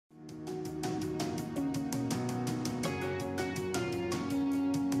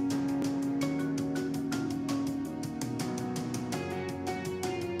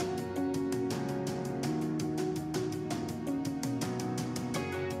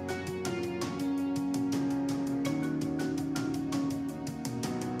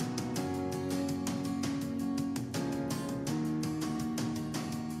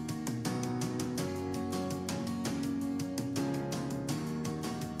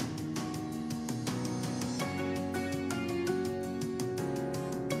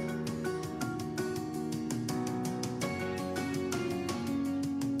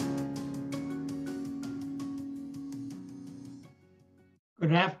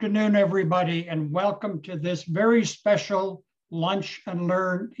Good afternoon, everybody, and welcome to this very special Lunch and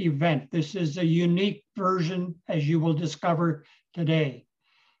Learn event. This is a unique version, as you will discover today.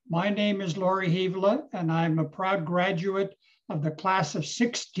 My name is Laurie Hevela, and I'm a proud graduate of the class of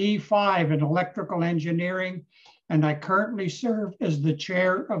 6T5 in electrical engineering, and I currently serve as the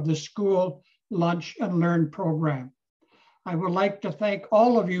chair of the Skule Lunch and Learn program. I would like to thank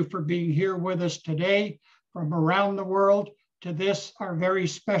all of you for being here with us today from around the world to this, our very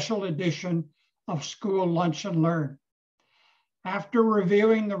special edition of Skule Lunch and Learn. After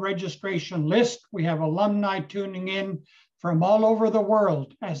reviewing the registration list, we have alumni tuning in from all over the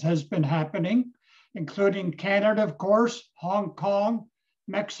world, as has been happening, including Canada, of course, Hong Kong,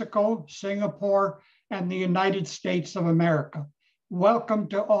 Mexico, Singapore, and the United States of America. Welcome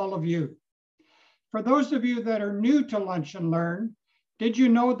to all of you. For those of you that are new to Lunch and Learn, did you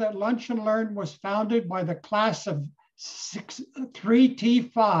know that Lunch and Learn was founded by the class of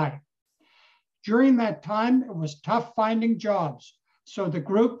 3T5? During that time, it was tough finding jobs. So the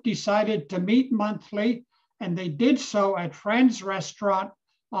group decided to meet monthly, and they did so at Friends Restaurant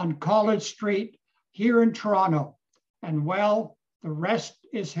on College Street here in Toronto. And well, the rest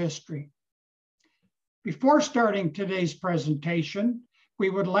is history. Before starting today's presentation, we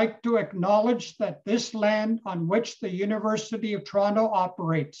would like to acknowledge that this land on which the University of Toronto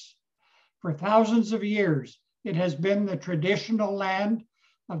operates, for thousands of years, it has been the traditional land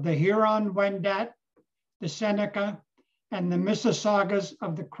of the Huron-Wendat, the Seneca, and the Mississaugas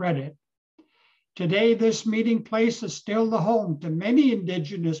of the Credit. Today, this meeting place is still the home to many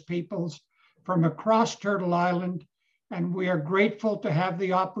Indigenous peoples from across Turtle Island, and we are grateful to have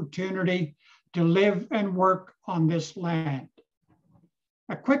the opportunity to live and work on this land.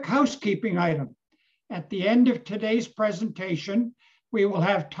 A quick housekeeping item. At the end of today's presentation, we will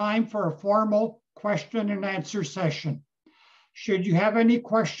have time for a formal question and answer session. Should you have any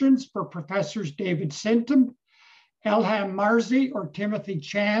questions for Professors David Sinton, Elham Marzi, or Timothy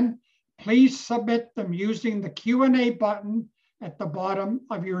Chan, please submit them using the Q&A button at the bottom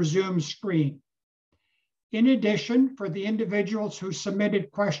of your Zoom screen. In addition, for the individuals who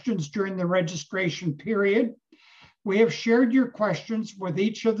submitted questions during the registration period, we have shared your questions with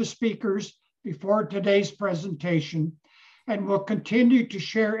each of the speakers before today's presentation, and will continue to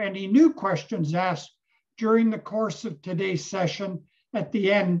share any new questions asked during the course of today's session at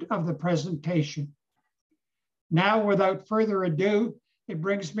the end of the presentation. Now, without further ado, it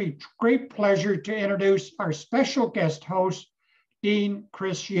brings me great pleasure to introduce our special guest host, Dean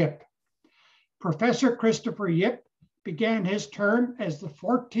Chris Yip. Professor Christopher Yip began his term as the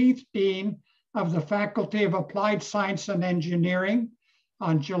 14th Dean of the Faculty of Applied Science and Engineering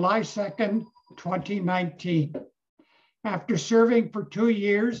on July 2nd, 2019. After serving for 2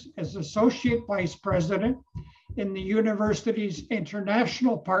 years as Associate Vice President in the university's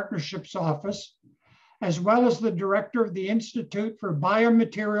International Partnerships Office, as well as the Director of the Institute for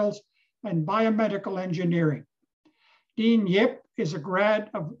Biomaterials and Biomedical Engineering. Dean Yip is a grad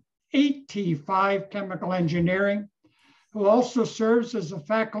of 8T5 Chemical Engineering, who also serves as a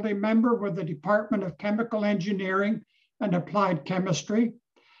faculty member with the Department of Chemical Engineering and Applied Chemistry,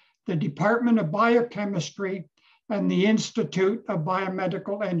 the Department of Biochemistry, and the Institute of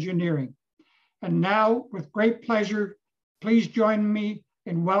Biomedical Engineering. And now, with great pleasure, please join me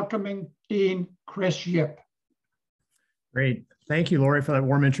in welcoming Dean Chris Yip. Great. Thank you, Laurie, for that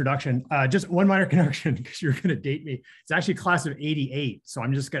warm introduction. Just one minor correction, because you're going to date me. It's actually class of 88. So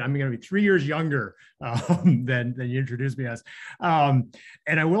I'm going to be 3 years younger than you introduced me as.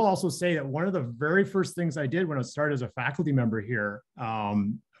 And I will also say that one of the very first things I did when I started as a faculty member here a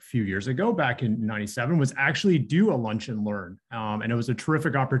few years ago, back in '97, was actually do a lunch and learn. And it was a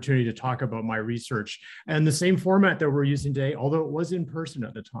terrific opportunity to talk about my research and the same format that we're using today, although it was in person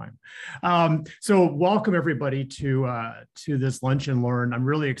at the time. So welcome everybody to this lunch and learn. I'm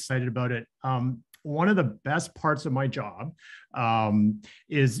really excited about it. One of the best parts of my job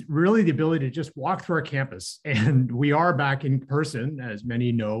is really the ability to just walk through our campus. And we are back in person, as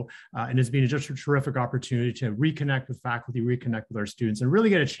many know, and it's been just a terrific opportunity to reconnect with faculty, reconnect with our students, and really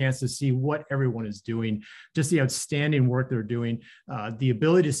get a chance to see what everyone is doing, just the outstanding work they're doing, the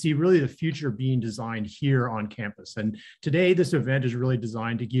ability to see really the future being designed here on campus. And today, this event is really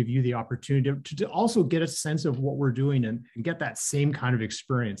designed to give you the opportunity to also get a sense of what we're doing and get that same kind of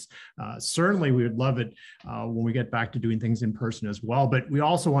experience. Certainly, we would love it when we get back to doing things in person as well, but we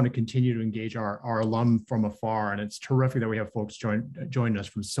also want to continue to engage our alum from afar, and it's terrific that we have folks join us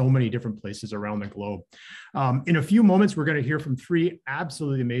from so many different places around the globe. In a few moments, we're going to hear from 3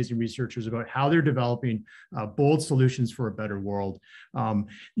 absolutely amazing researchers about how they're developing bold solutions for a better world.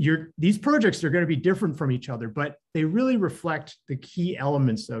 These projects are going to be different from each other, but they really reflect the key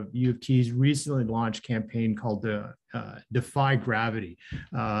elements of U of T's recently launched campaign called the Defy Gravity.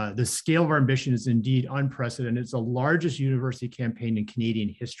 The scale of our ambition is indeed unprecedented. It's the largest university campaign in Canadian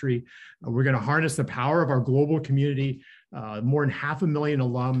history. We're going to harness the power of our global community, more than 500,000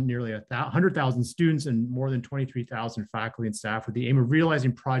 alum, nearly 100,000 students, and more than 23,000 faculty and staff, with the aim of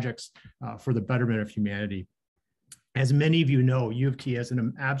realizing projects for the betterment of humanity. As many of you know, U of T has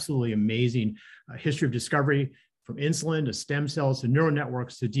an absolutely amazing history of discovery, from insulin to stem cells to neural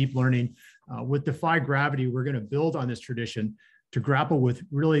networks to deep learning. With Defy Gravity, we're going to build on this tradition to grapple with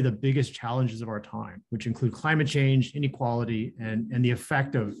really the biggest challenges of our time, which include climate change, inequality, and the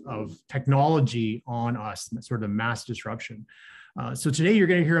effect of technology on us, sort of mass disruption. So today you're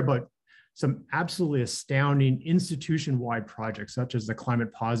going to hear about some absolutely astounding institution-wide projects, such as the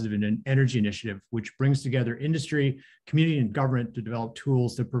Climate Positive and Energy Initiative, which brings together industry, community, and government to develop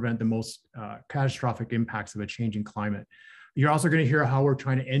tools to prevent the most catastrophic impacts of a changing climate. You're also going to hear how we're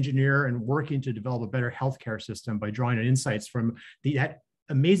trying to engineer and working to develop a better healthcare system by drawing on insights from that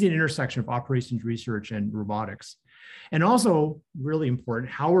amazing intersection of operations research and robotics. And also, really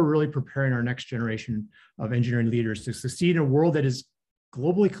important, how we're really preparing our next generation of engineering leaders to succeed in a world that is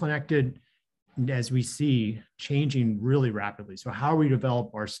globally connected, as we see, changing really rapidly. So how we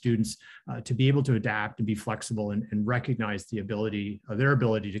develop our students to be able to adapt and be flexible and recognize the ability, their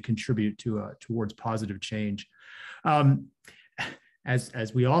ability to contribute towards positive change.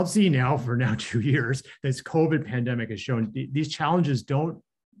 As we all see now for 2 years, this COVID pandemic has shown these challenges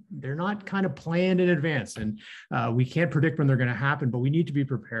they're not kind of planned in advance, and we can't predict when they're going to happen, but we need to be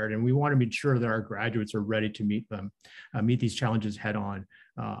prepared, and we want to make sure that our graduates are ready to meet these challenges head on.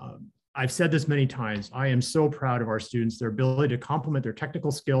 I've said this many times, I am so proud of our students, their ability to complement their technical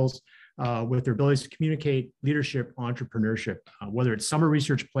skills with their abilities to communicate, leadership, entrepreneurship, whether it's summer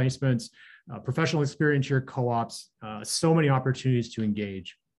research placements, professional experience year co-ops, so many opportunities to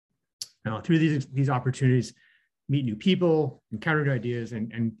engage. Now, through these opportunities, meet new people, encounter new ideas,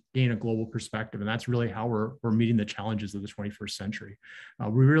 and gain a global perspective. And that's really how we're meeting the challenges of the 21st century.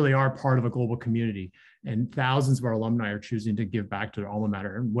 We really are part of a global community, and thousands of our alumni are choosing to give back to their alma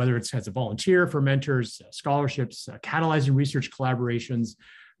mater, and whether it's as a volunteer for mentors, scholarships, catalyzing research collaborations.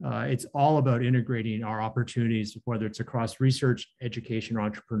 It's all about integrating our opportunities, whether it's across research, education, or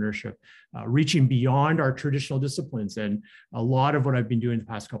entrepreneurship, reaching beyond our traditional disciplines. And a lot of what I've been doing the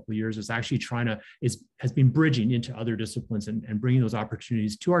past couple of years is actually has been bridging into other disciplines and bringing those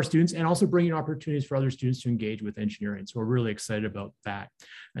opportunities to our students, and also bringing opportunities for other students to engage with engineering. So we're really excited about that.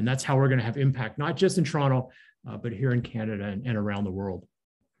 And that's how we're going to have impact, not just in Toronto, but here in Canada and around the world.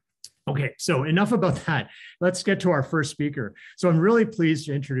 Okay, so enough about that. Let's get to our first speaker. So I'm really pleased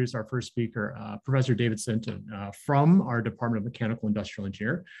to introduce our first speaker, Professor David Sinton from our Department of Mechanical Industrial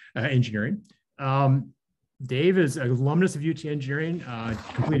Engineering. Dave is an alumnus of UT Engineering,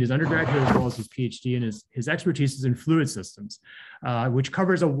 completed his undergraduate as well as his PhD, and his expertise is in fluid systems, which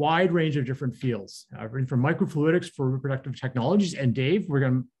covers a wide range of different fields, from microfluidics for reproductive technologies. And Dave, we're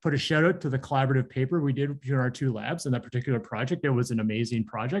going to put a shout out to the collaborative paper we did between our two labs in that particular project. It was an amazing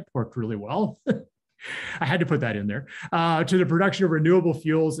project, worked really well. I had to put that in there, to the production of renewable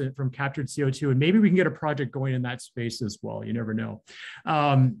fuels from captured CO2. And maybe we can get a project going in that space as well. You never know.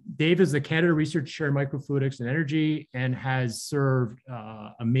 Dave is the Canada Research Chair in Microfluidics and Energy, and has served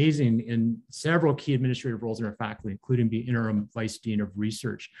amazing in several key administrative roles in our faculty, including being interim Vice Dean of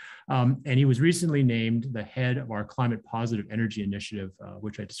Research. And he was recently named the head of our Climate Positive Energy Initiative,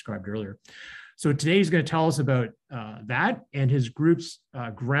 which I described earlier. So today he's going to tell us about that and his group's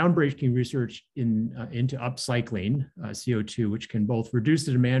groundbreaking research into upcycling CO2, which can both reduce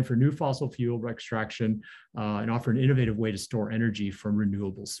the demand for new fossil fuel extraction and offer an innovative way to store energy from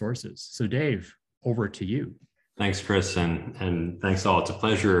renewable sources. So Dave, over to you. Thanks, Chris, and thanks all. It's a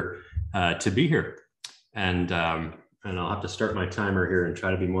pleasure to be here. And I'll have to start my timer here and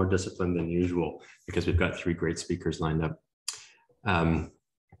try to be more disciplined than usual, because we've got 3 great speakers lined up.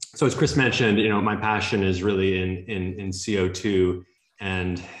 So as Chris mentioned, my passion is really in CO2,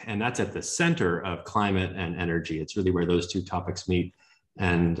 and that's at the center of climate and energy. It's really where those 2 topics meet,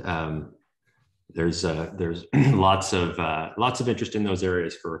 and there's lots of interest in those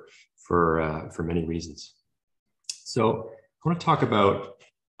areas for many reasons. So I want to talk about,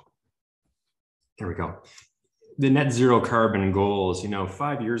 there we go, the net zero carbon goals.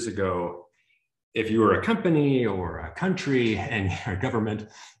 5 years ago, if you were a company or a country and a government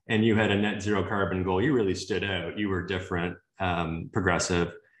and you had a net zero carbon goal, you really stood out. You were different,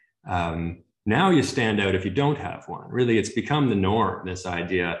 progressive. Now you stand out if you don't have one. Really, it's become the norm, this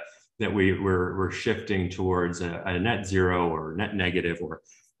idea that we're shifting towards a net zero or net negative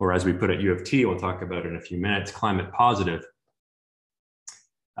or as we put at U of T, we'll talk about in a few minutes, climate positive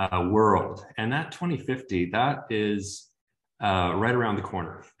world. And that 2050, that is right around the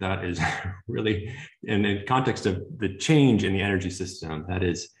corner. That is really, in the context of the change in the energy system, that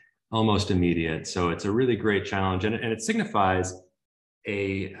is almost immediate. So it's a really great challenge, and it signifies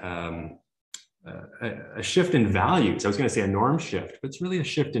a shift in values. I was going to say a norm shift, but it's really a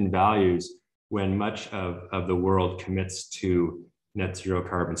shift in values when much of the world commits to net zero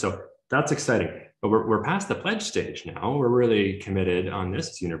carbon. So that's exciting. But we're past the pledge stage now. We're really committed on this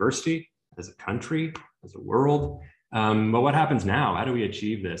as a university, as a country, as a world. But what happens now? How do we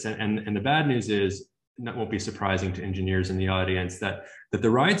achieve this? And the bad news is, and that won't be surprising to engineers in the audience, that the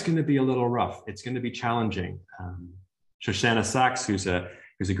ride's going to be a little rough. It's going to be challenging. Shoshana Sachs, who's a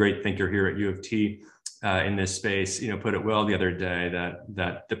great thinker here at U of T in this space, put it well the other day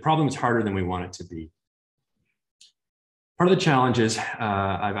that the problem is harder than we want it to be. Part of the challenges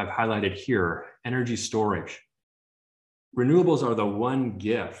I've highlighted here: energy storage. Renewables are the one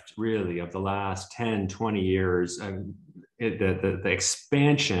gift, really, of the last 10, 20 years. The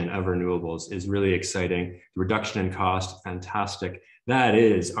expansion of renewables is really exciting. The reduction in cost, fantastic. That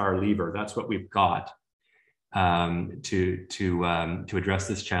is our lever. That's what we've got to address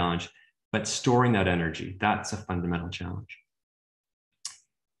this challenge. But storing that energy, that's a fundamental challenge.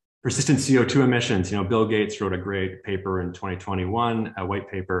 Persistent CO2 emissions. Bill Gates wrote a great paper in 2021, a white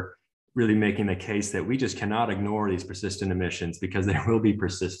paper, really making the case that we just cannot ignore these persistent emissions because they will be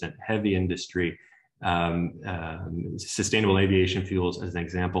persistent. Heavy industry, sustainable aviation fuels, as an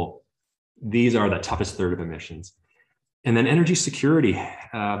example. These are the toughest third of emissions. And then energy security.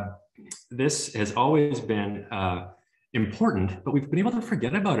 This has always been important, but we've been able to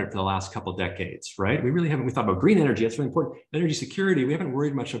forget about it for the last couple of decades, right? We thought about green energy, that's really important. Energy security, we haven't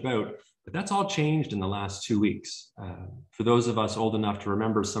worried much about, but that's all changed in the last 2 weeks. For those of us old enough to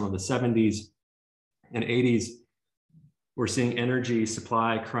remember some of the 70s and 80s, we're seeing energy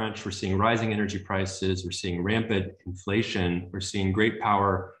supply crunch, we're seeing rising energy prices, we're seeing rampant inflation, we're seeing great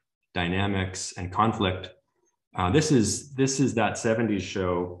power dynamics and conflict. This is that 70s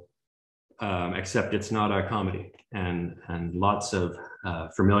show, except it's not a comedy, and lots of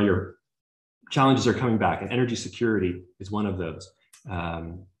familiar challenges are coming back, and energy security is one of those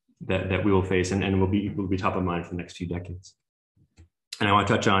that we will face and will be top of mind for the next few decades. And I want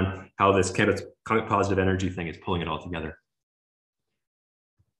to touch on how this climate positive energy thing is pulling it all together.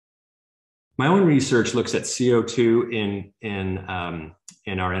 My own research looks at CO2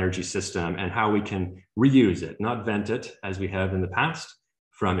 in our energy system and how we can reuse it, not vent it as we have in the past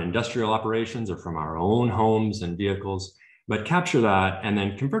from industrial operations or from our own homes and vehicles, but capture that and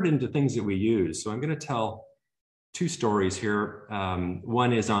then convert it into things that we use. So I'm going to tell two stories here.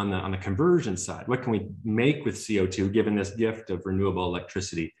 One is on the conversion side. What can we make with CO2 given this gift of renewable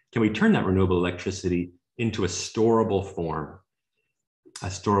electricity? Can we turn that renewable electricity into a storable form, a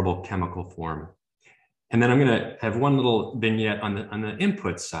storable chemical form? And then I'm going to have one little vignette on the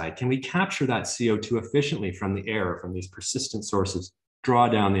input side. Can we capture that CO2 efficiently from the air, from these persistent sources, draw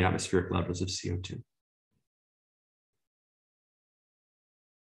down the atmospheric levels of CO2?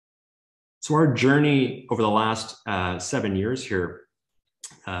 So our journey over the last 7 years here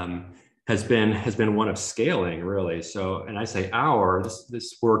has been one of scaling, really. So, and I say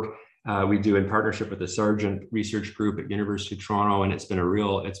this work we do in partnership with the Sargent Research Group at University of Toronto, and it's been a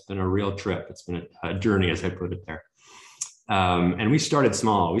real trip. It's been a journey, as I put it there. And we started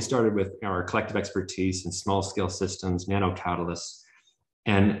small. We started with our collective expertise in small scale systems, nano catalysts,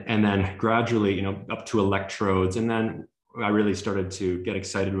 and then gradually, up to electrodes, and then I really started to get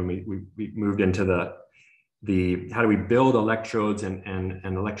excited when we moved into the how do we build electrodes and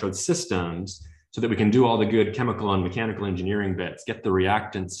electrode systems so that we can do all the good chemical and mechanical engineering bits, get the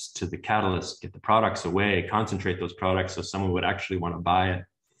reactants to the catalyst, get the products away, concentrate those products so someone would actually want to buy it.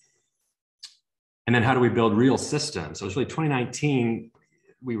 And then how do we build real systems? So it was really 2019,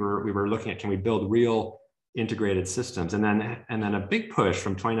 we were looking at, can we build real integrated systems? And then a big push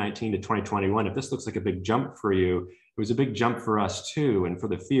from 2019 to 2021. If this looks like a big jump for you, it was a big jump for us too, and for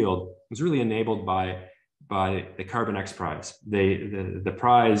the field. It was really enabled by the Carbon X Prize. The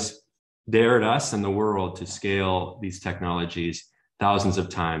prize dared us and the world to scale these technologies thousands of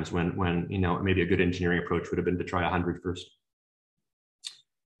times when maybe a good engineering approach would have been to try 100 first.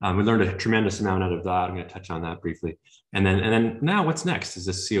 We learned a tremendous amount out of that. I'm going to touch on that briefly. And then now what's next is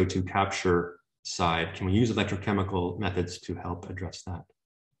this CO2 capture side. Can we use electrochemical methods to help address that?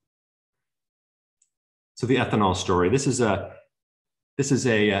 So the ethanol story. This is a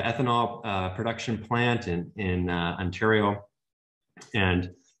ethanol production plant in Ontario,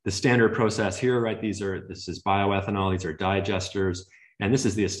 and the standard process here, right? This is bioethanol. These are digesters, And this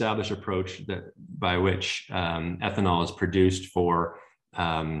is the established approach by which ethanol is produced for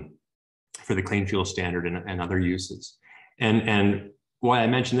the clean fuel standard and other uses. And why I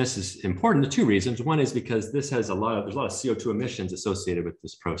mention this is important. The two reasons. One is because this has there's a lot of CO2 emissions associated with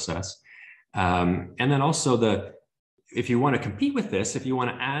this process. And then also if you want to compete with this, if you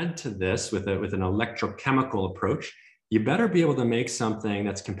want to add to this with an electrochemical approach, you better be able to make something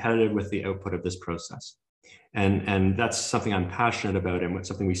that's competitive with the output of this process. And that's something I'm passionate about and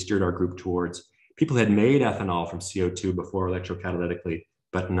something we steered our group towards. People had made ethanol from CO2 before electrocatalytically,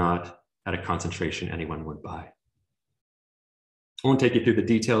 but not at a concentration anyone would buy. I won't take you through the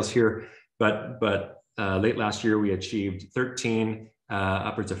details here, but late last year, we achieved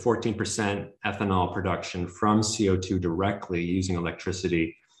upwards of 14% ethanol production from CO2 directly using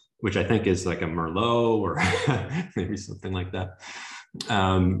electricity, which I think is like a Merlot or maybe something like that.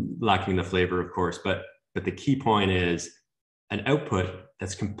 Lacking the flavor, of course, but the key point is an output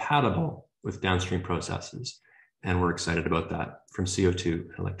that's compatible with downstream processes. And we're excited about that from CO2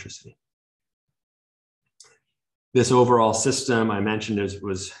 and electricity. This overall system I mentioned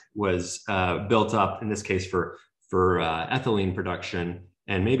was built up in this case for ethylene production.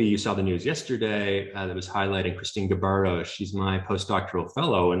 And maybe you saw the news yesterday that was highlighting Christine Gabardo. She's my postdoctoral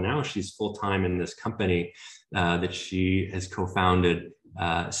fellow, and now she's full-time in this company that she has co-founded,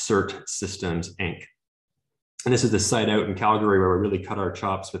 CERT Systems, Inc. And this is the site out in Calgary where we really cut our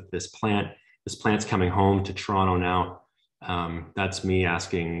chops with this plant. This plant's coming home to Toronto now. That's me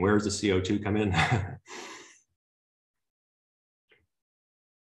asking, where's the CO2 come in?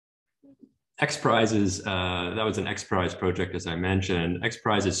 XPRIZE that was an XPRIZE project, as I mentioned.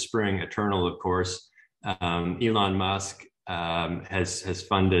 XPRIZE is Spring Eternal, of course. Elon Musk has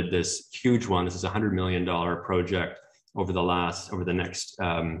funded this huge one. This is a $100 million project over the next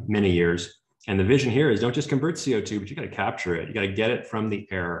many years. And the vision here is don't just convert CO2, but you got to capture it. You got to get it from the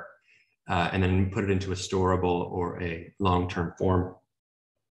air and then put it into a storable or a long-term form.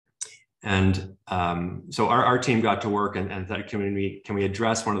 And so our team got to work and thought, can we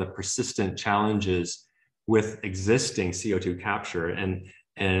address one of the persistent challenges with existing CO2 capture?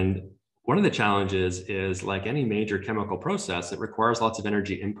 And one of the challenges is, like any major chemical process, it requires lots of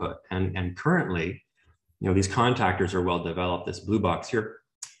energy input. And currently, these contactors are well developed. This blue box here,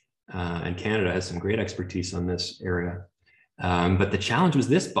 and Canada has some great expertise on this area. But the challenge was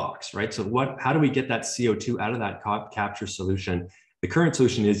this box, right? So how do we get that CO2 out of that capture solution? The current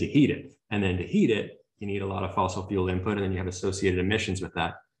solution is you heat it. And then to heat it, you need a lot of fossil fuel input, and then you have associated emissions with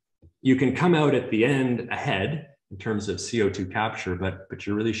that. You can come out at the end ahead in terms of CO2 capture, but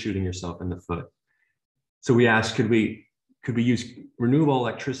you're really shooting yourself in the foot. So we asked, could we use renewable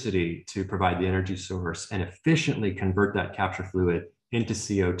electricity to provide the energy source and efficiently convert that capture fluid into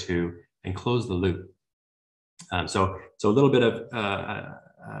CO2 and close the loop? So a little bit of,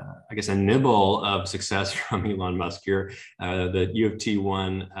 I guess, a nibble of success from Elon Musk here. The U of T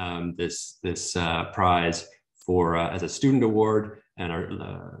won this prize for as a student award and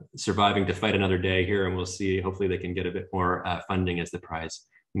are surviving to fight another day here. And we'll see, hopefully they can get a bit more funding as the prize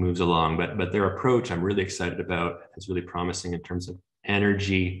moves along. But their approach I'm really excited about. It's really promising in terms of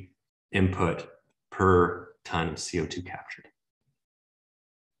energy input per ton of CO2 captured.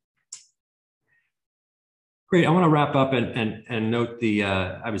 Great. I want to wrap up and note the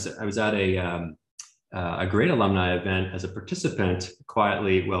I was at a great alumni event as a participant,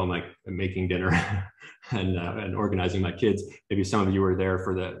 quietly while making dinner and organizing my kids. Maybe some of you were there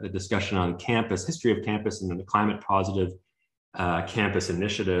for the discussion on campus, history of campus, and then the climate positive campus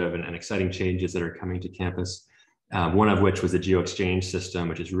initiative and exciting changes that are coming to campus. One of which was the geo-exchange system,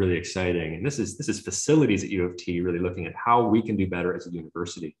 which is really exciting. And this is facilities at U of T really looking at how we can do better as a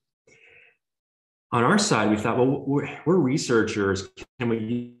university. On our side, we thought, well, we're researchers. Can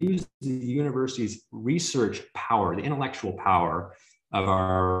we use the university's research power, the intellectual power of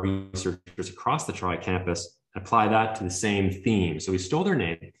our researchers across the tri-campus, and apply that to the same theme? So we stole their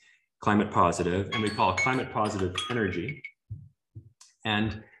name, Climate Positive, and we call it Climate Positive Energy.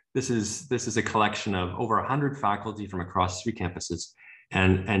 And this is a collection of over 100 faculty from across 3 campuses,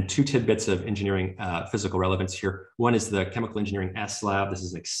 and 2 tidbits of engineering physical relevance here. One is the Chemical Engineering S Lab. This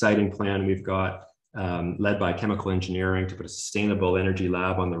is an exciting plan we've got, led by chemical engineering, to put a sustainable energy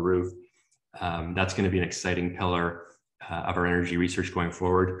lab on the roof. That's going to be an exciting pillar of our energy research going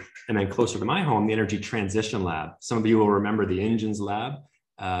forward. And then closer to my home, the Energy Transition Lab. Some of you will remember the Engines Lab,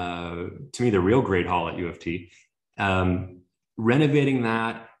 to me, the real great hall at U of T. Renovating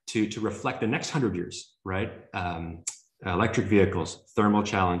that to reflect the next 100 years, right? Electric vehicles, thermal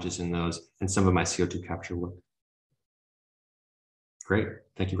challenges in those, and some of my CO2 capture work. Great,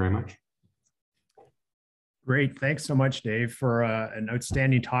 thank you very much. Great. Thanks so much, Dave, for an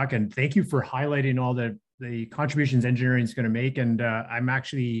outstanding talk. And thank you for highlighting all the contributions engineering is going to make. And I'm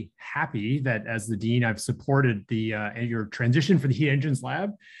actually happy that as the Dean, I've supported your transition for the Heat Engines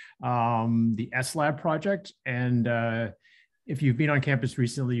Lab, the S-Lab project. And if you've been on campus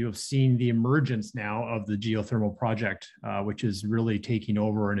recently, you have seen the emergence now of the geothermal project, which is really taking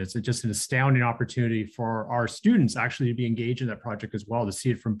over. And it's just an astounding opportunity for our students actually to be engaged in that project as well, to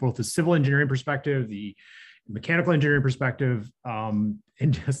see it from both the civil engineering perspective, the mechanical engineering perspective,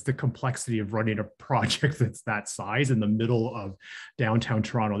 and just the complexity of running a project that's that size in the middle of downtown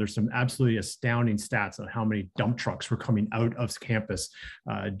Toronto. There's some absolutely astounding stats on how many dump trucks were coming out of campus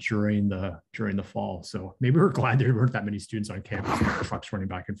during the fall. So maybe we're glad there weren't that many students on campus with trucks running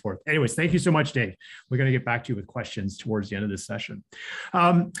back and forth. Anyways, thank you so much, Dave. We're going to get back to you with questions towards the end of this session.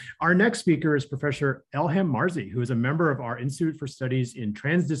 Our next speaker is Professor Elham Marzi, who is a member of our Institute for Studies in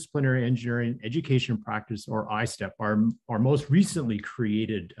Transdisciplinary Engineering Education Practice, or ISTEP, our most recently created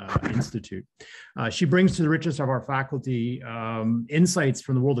institute. She brings to the richness of our faculty insights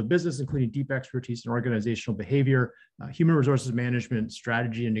from the world of business, including deep expertise in organizational behavior, human resources management,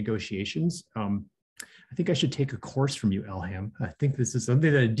 strategy, and negotiations. I think I should take a course from you, Elham. I think this is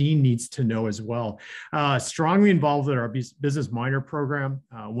something that a dean needs to know as well. Strongly involved in our business minor program,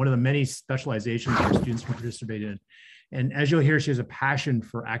 one of the many specializations our students can participate in. And as you'll hear, she has a passion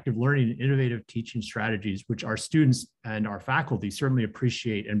for active learning and innovative teaching strategies, which our students and our faculty certainly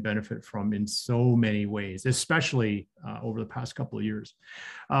appreciate and benefit from in so many ways, especially over the past couple of years.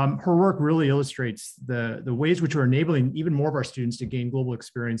 Her work really illustrates the ways which are enabling even more of our students to gain global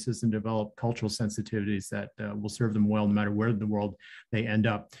experiences and develop cultural sensitivities that will serve them well no matter where in the world they end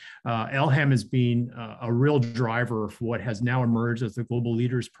up. Elham has been a real driver for what has now emerged as the Global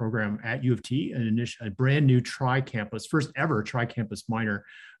Leaders Program at U of T, a brand new tri-campus, first ever tri-campus minor.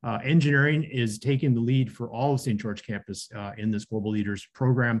 Engineering is taking the lead for all of St. George campus in this Global Leaders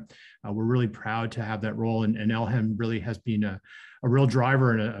Program. We're really proud to have that role, and Elham really has been a real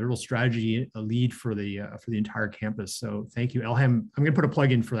driver and a real strategy, a lead for the entire campus. So thank you, Elham. I'm going to put a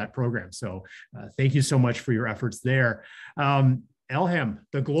plug in for that program. So thank you so much for your efforts there. Elham,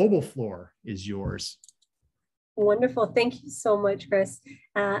 the global floor is yours. Wonderful. Thank you so much, Chris.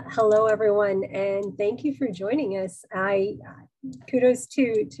 Hello, everyone, and thank you for joining us. Kudos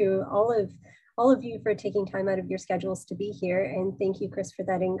to all of you for taking time out of your schedules to be here, and thank you, Chris, for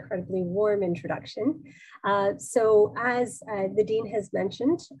that incredibly warm introduction. So as the Dean has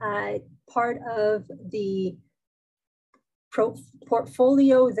mentioned, part of the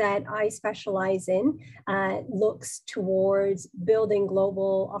portfolio that I specialize in looks towards building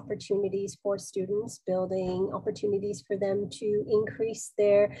global opportunities for students, building opportunities for them to increase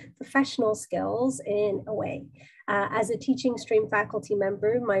their professional skills in a way. As a teaching stream faculty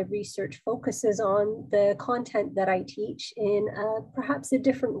member, my research focuses on the content that I teach in perhaps a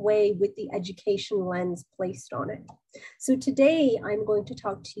different way with the education lens placed on it. So today I'm going to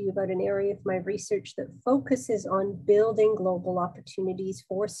talk to you about an area of my research that focuses on building global opportunities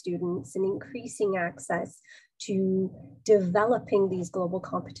for students and increasing access to developing these global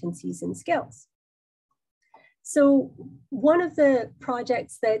competencies and skills. So one of the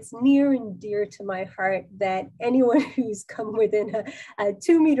projects that's near and dear to my heart that anyone who's come within a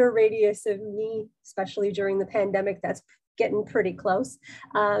 2-meter radius of me, especially during the pandemic, that's getting pretty close,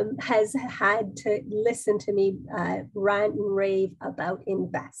 has had to listen to me rant and rave about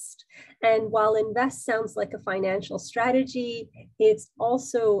INVEST. And while INVEST sounds like a financial strategy, it's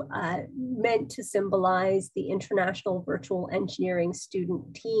also meant to symbolize the International Virtual Engineering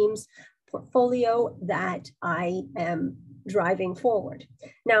Student Teams portfolio that I am driving forward.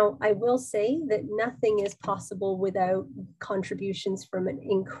 Now, I will say that nothing is possible without contributions from an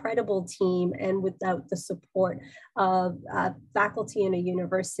incredible team and without the support of faculty in a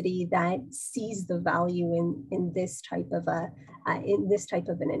university that sees the value in this type of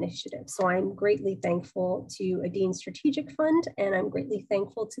an initiative. So I'm greatly thankful to a Dean Strategic Fund, and I'm greatly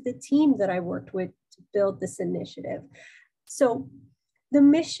thankful to the team that I worked with to build this initiative. So the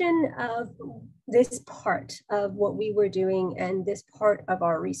mission of this part of what we were doing and this part of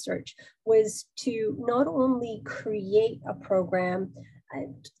our research was to not only create a program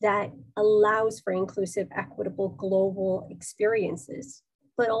that allows for inclusive, equitable, global experiences,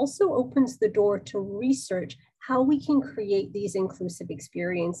 but also opens the door to research how we can create these inclusive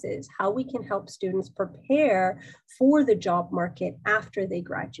experiences, how we can help students prepare for the job market after they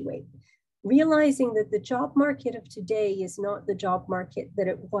graduate. Realizing that the job market of today is not the job market that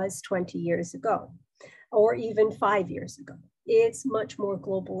it was 20 years ago, or even 5 years ago. It's much more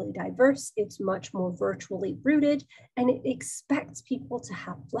globally diverse, it's much more virtually rooted, and it expects people to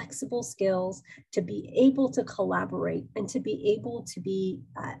have flexible skills, to be able to collaborate, and to be able to be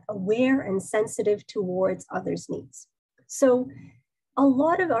aware and sensitive towards others' needs. So a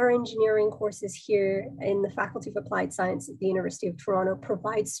lot of our engineering courses here in the Faculty of Applied Science at the University of Toronto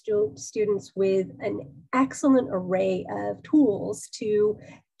provide students with an excellent array of tools to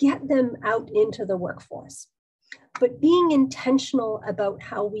get them out into the workforce. But being intentional about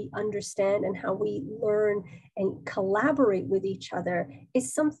how we understand and how we learn and collaborate with each other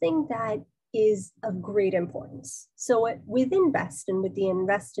is something that is of great importance. So with INVEST and with the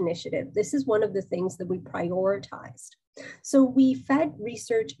INVEST initiative, this is one of the things that we prioritized. So we fed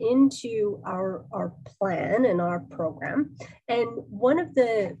research into our plan and our program. And one of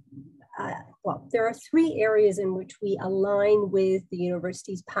the, well, there are 3 areas in which we align with the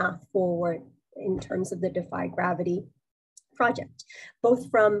university's path forward in terms of the Defy Gravity project, both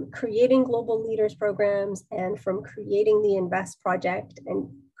from creating global leaders programs and from creating the INVEST project and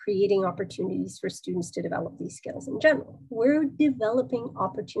creating opportunities for students to develop these skills in general. We're developing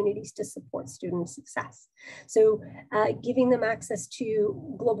opportunities to support student success. So giving them access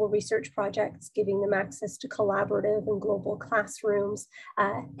to global research projects, giving them access to collaborative and global classrooms,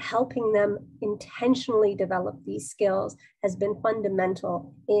 helping them intentionally develop these skills has been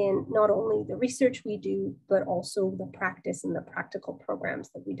fundamental in not only the research we do, but also the practice and the practical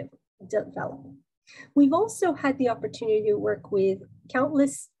programs that we develop. We've also had the opportunity to work with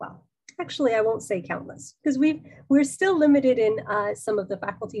countless, well, actually I won't say countless, because we're still limited in some of the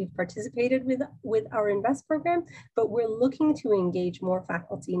faculty who've participated with our INVEST program, but we're looking to engage more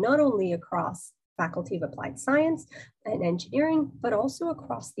faculty, not only across Faculty of Applied Science and Engineering, but also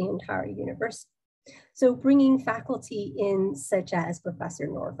across the entire university. So bringing faculty in such as Professor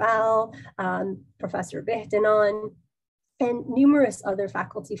Norval, Professor Vehtanon, and numerous other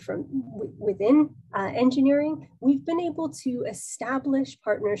faculty from within engineering, we've been able to establish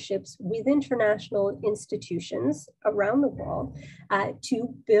partnerships with international institutions around the world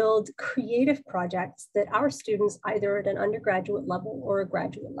to build creative projects that our students, either at an undergraduate level or a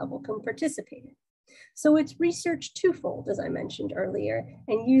graduate level, can participate in. So it's research twofold, as I mentioned earlier,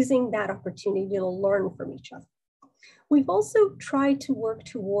 and using that opportunity to learn from each other. We've also tried to work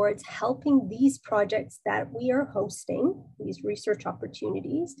towards helping these projects that we are hosting, these research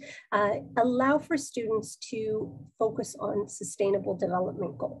opportunities, allow for students to focus on sustainable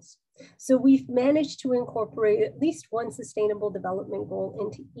development goals. So we've managed to incorporate at least one sustainable development goal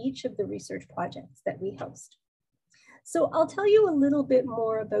into each of the research projects that we host. So I'll tell you a little bit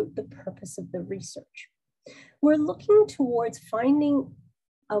more about the purpose of the research. We're looking towards finding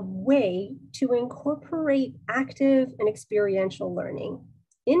a way to incorporate active and experiential learning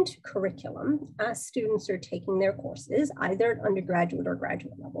into curriculum as students are taking their courses, either at undergraduate or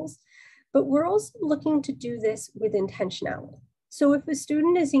graduate levels. But we're also looking to do this with intentionality. So if a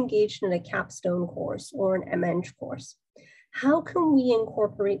student is engaged in a capstone course or an MEng course, how can we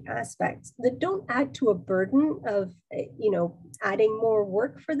incorporate aspects that don't add to a burden of, adding more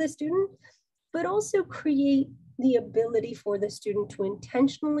work for the student, but also create the ability for the student to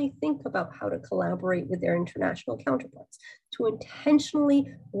intentionally think about how to collaborate with their international counterparts, to intentionally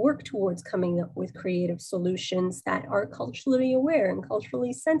work towards coming up with creative solutions that are culturally aware and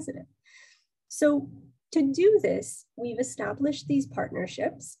culturally sensitive. So to do this, we've established these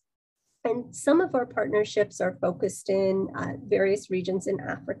partnerships, and some of our partnerships are focused in various regions in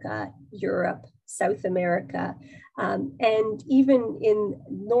Africa, Europe, South America, and even in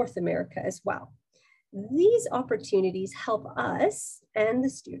North America as well. These opportunities help us and the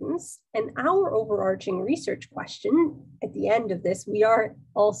students, and our overarching research question at the end of this, we are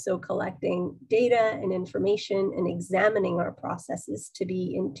also collecting data and information and examining our processes to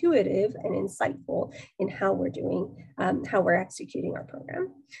be intuitive and insightful in how we're doing, how we're executing our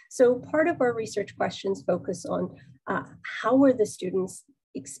program. So part of our research questions focus on how are the students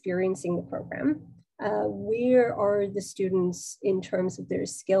experiencing the program? Where are the students in terms of their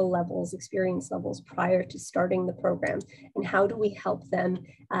skill levels, experience levels prior to starting the program? And how do we help them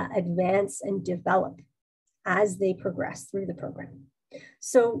advance and develop as they progress through the program?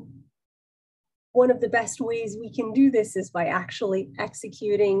 So one of the best ways we can do this is by actually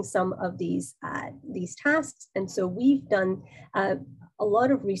executing some of these tasks. And so we've done a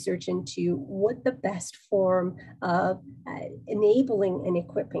lot of research into what the best form of enabling and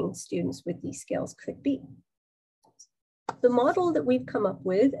equipping students with these skills could be. The model that we've come up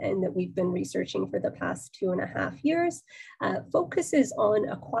with and that we've been researching for the past 2.5 years focuses on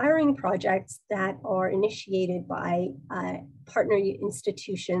acquiring projects that are initiated by partner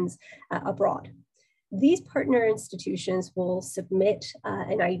institutions abroad. These partner institutions will submit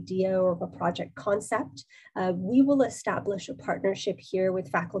an idea or a project concept. We will establish a partnership here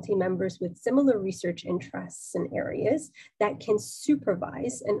with faculty members with similar research interests and areas that can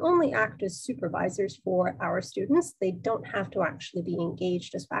supervise and only act as supervisors for our students. They don't have to actually be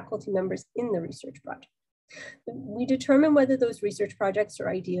engaged as faculty members in the research project. We determine whether those research projects are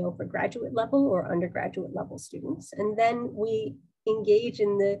ideal for graduate level or undergraduate level students, and then we engage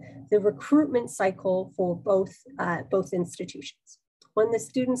in the recruitment cycle for both institutions. When the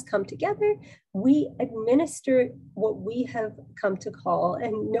students come together, we administer what we have come to call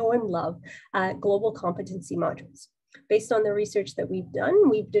and know and love global competency modules. Based on the research that we've done,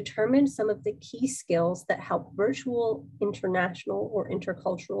 we've determined some of the key skills that help virtual, international, or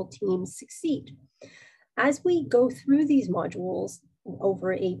intercultural teams succeed. As we go through these modules,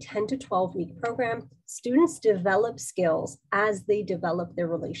 over a 10 to 12 week program, students develop skills as they develop their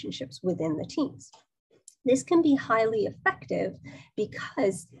relationships within the teams. This can be highly effective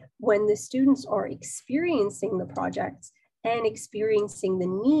because when the students are experiencing the projects and experiencing the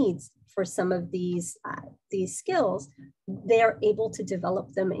needs for some of these skills, they are able to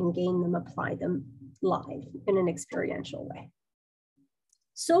develop them and gain them, apply them live in an experiential way.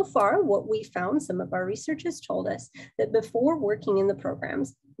 So far, what we found, some of our research has told us that before working in the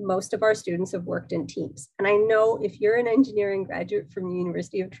programs, most of our students have worked in teams. And I know if you're an engineering graduate from the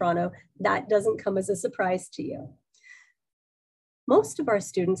University of Toronto, that doesn't come as a surprise to you. Most of our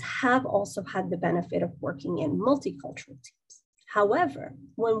students have also had the benefit of working in multicultural teams. However,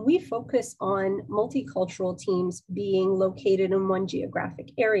 when we focus on multicultural teams being located in one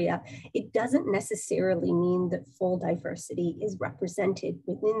geographic area, it doesn't necessarily mean that full diversity is represented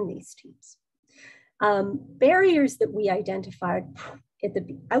within these teams. Barriers that we identified at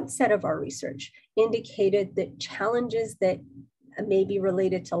the outset of our research indicated that challenges that may be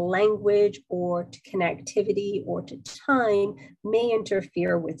related to language or to connectivity or to time may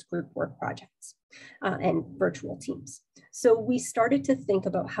interfere with group work projects and virtual teams. So we started to think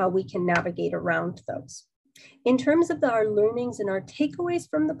about how we can navigate around those. In terms of our learnings and our takeaways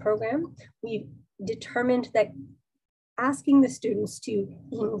from the program, we determined that asking the students to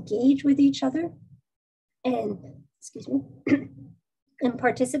engage with each other and, and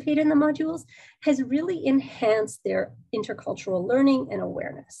participate in the modules has really enhanced their intercultural learning and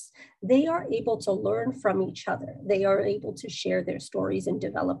awareness. They are able to learn from each other. They are able to share their stories and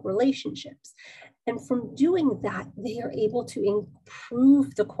develop relationships. And from doing that, they are able to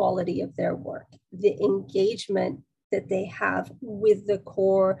improve the quality of their work, the engagement that they have with the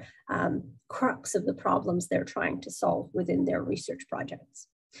core crux of the problems they're trying to solve within their research projects.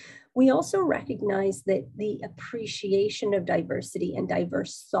 We also recognize that the appreciation of diversity and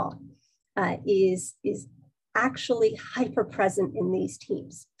diverse thought is actually hyper present in these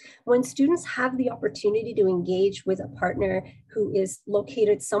teams. When students have the opportunity to engage with a partner who is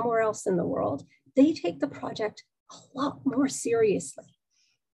located somewhere else in the world, they take the project a lot more seriously.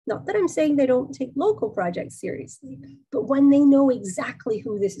 Not that I'm saying they don't take local projects seriously, but when they know exactly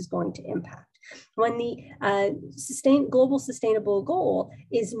who this is going to impact, when the global sustainable goal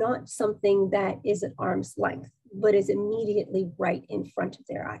is not something that is at arm's length, but is immediately right in front of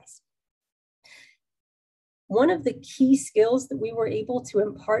their eyes. One of the key skills that we were able to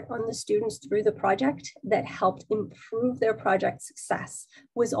impart on the students through the project that helped improve their project success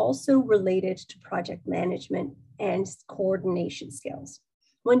was also related to project management and coordination skills.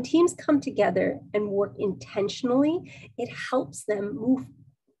 When teams come together and work intentionally, it helps them move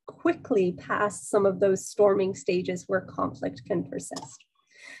quickly past some of those storming stages where conflict can persist.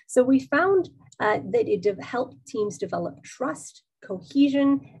 So we found that it helped teams develop trust,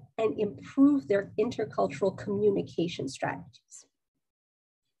 cohesion, and improve their intercultural communication strategies.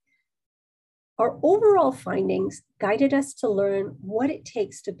 Our overall findings guided us to learn what it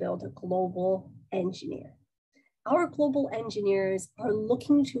takes to build a global engineer. Our global engineers are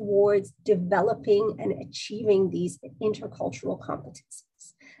looking towards developing and achieving these intercultural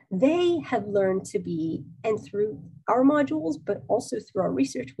competencies. They have learned to be, and through our modules, but also through our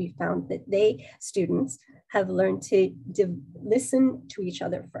research, we found that students have learned to listen to each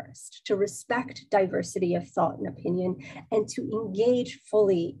other first, to respect diversity of thought and opinion, and to engage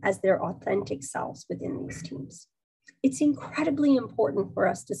fully as their authentic selves within these teams. It's incredibly important for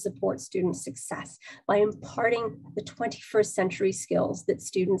us to support student success by imparting the 21st century skills that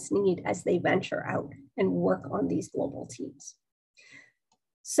students need as they venture out and work on these global teams.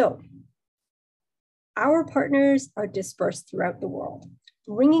 So, our partners are dispersed throughout the world.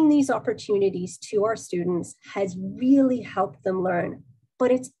 Bringing these opportunities to our students has really helped them learn,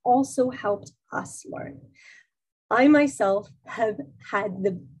 but it's also helped us learn. I myself have had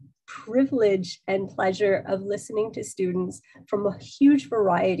the privilege and pleasure of listening to students from a huge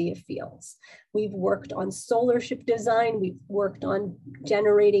variety of fields. We've worked on solar ship design. We've worked on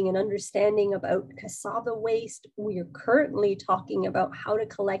generating an understanding about cassava waste. We are currently talking about how to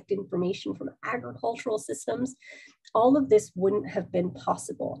collect information from agricultural systems. All of this wouldn't have been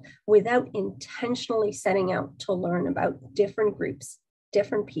possible without intentionally setting out to learn about different groups,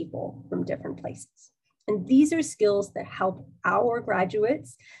 different people from different places. And these are skills that help our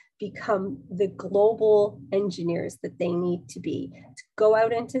graduates become the global engineers that they need to be to go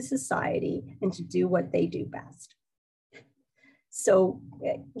out into society and to do what they do best. So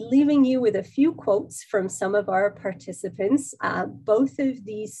leaving you with a few quotes from some of our participants. Both of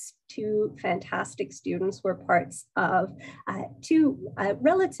these two fantastic students were parts of two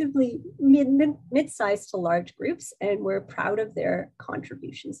relatively mid-sized to large groups, and we're proud of their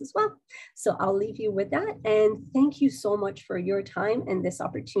contributions as well. So I'll leave you with that, and thank you so much for your time and this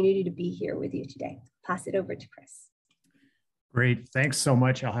opportunity to be here with you today. Pass it over to Chris. Great. Thanks so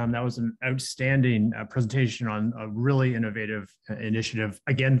much, Elham. That was an outstanding presentation on a really innovative initiative.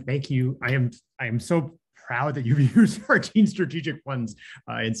 Again, thank you. I am so proud that you've used our teen strategic funds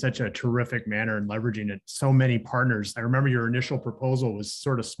in such a terrific manner and leveraging it. So many partners. I remember your initial proposal was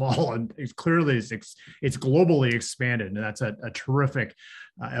sort of small, and it's clearly it's globally expanded, and that's a terrific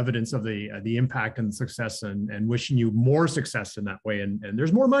evidence of the impact and success, and wishing you more success in that way. And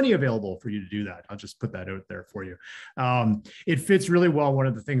there's more money available for you to do that. I'll just put that out there for you. It fits really well. One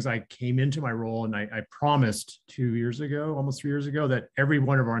of the things I came into my role, and I promised 2 years ago, almost 3 years ago, that every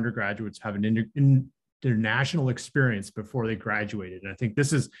one of our undergraduates have an international experience before they graduated. And I think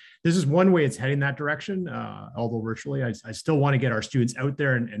this is one way it's heading that direction, although virtually. I still want to get our students out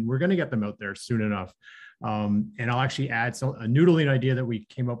there, and we're going to get them out there soon enough. And I'll actually add a noodling idea that we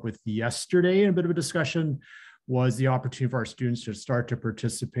came up with yesterday in a bit of a discussion, was the opportunity for our students to start to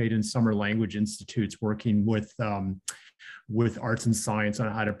participate in summer language institutes, working with arts and science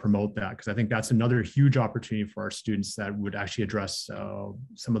on how to promote that, because I think that's another huge opportunity for our students that would actually address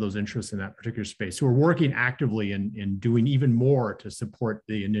some of those interests in that particular space. So we're working actively in doing even more to support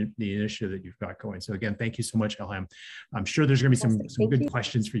the initiative that you've got going. So again, thank you so much, Elham. I'm sure there's going to be some good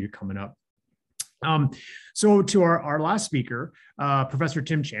questions for you coming up. So to our last speaker, Professor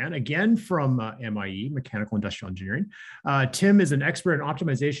Tim Chan, again from MIE, Mechanical Industrial Engineering. Tim is an expert in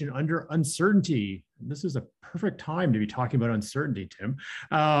optimization under uncertainty. This is a perfect time to be talking about uncertainty, Tim,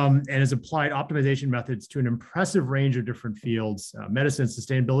 and has applied optimization methods to an impressive range of different fields, medicine,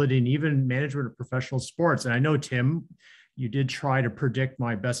 sustainability, and even management of professional sports. And I know, Tim, you did try to predict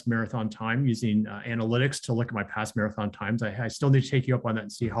my best marathon time using analytics to look at my past marathon times. I still need to take you up on that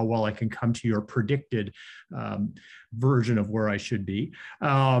and see how well I can come to your predicted version of where I should be.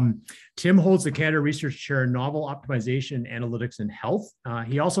 Tim holds the Canada Research Chair in Novel Optimization, Analytics, and Health.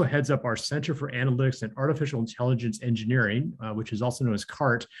 He also heads up our Center for Analytics and Artificial Intelligence Engineering, which is also known as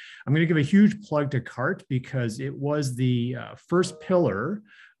CART. I'm going to give a huge plug to CART because it was the first pillar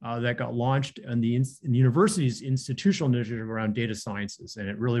that got launched in the university's institutional initiative around data sciences. And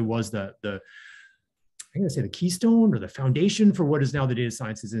it really was the I'm going to say the keystone or the foundation for what is now the Data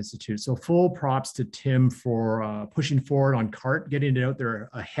Sciences Institute. So full props to Tim for pushing forward on CART, getting it out there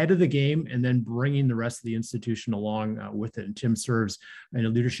ahead of the game, and then bringing the rest of the institution along with it. And Tim serves in a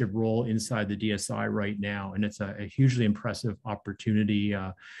leadership role inside the DSI right now. And it's a hugely impressive opportunity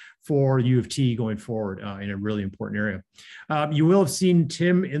for U of T going forward in a really important area. You will have seen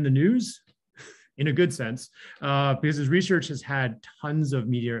Tim in the news, in a good sense, because his research has had tons of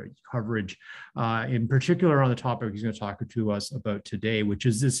media coverage, in particular on the topic he's going to talk to us about today, which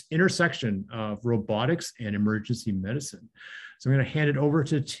is this intersection of robotics and emergency medicine. So I'm going to hand it over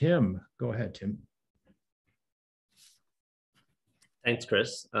to Tim. Go ahead, Tim. Thanks,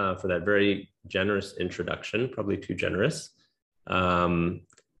 Chris, for that very generous introduction, probably too generous.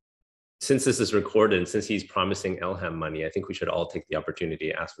 Since this is recorded and since he's promising Elham money, I think we should all take the opportunity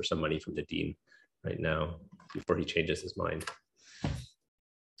to ask for some money from the dean right now before he changes his mind.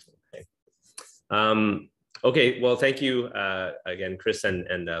 Okay. Okay, well, thank you again, Chris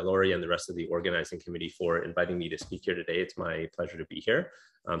and Laurie and the rest of the organizing committee for inviting me to speak here today. It's my pleasure to be here.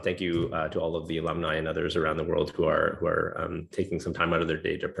 Thank you to all of the alumni and others around the world who are taking some time out of their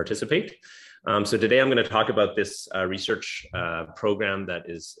day to participate. So today I'm going to talk about this research program that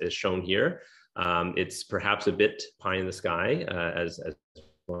is shown here. It's perhaps a bit pie in the sky, as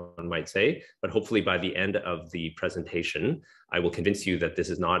one might say, but hopefully by the end of the presentation, I will convince you that this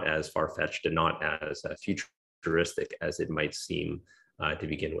is not as far-fetched and not as futuristic as it might seem to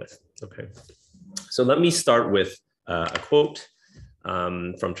begin with. Okay, so let me start with a quote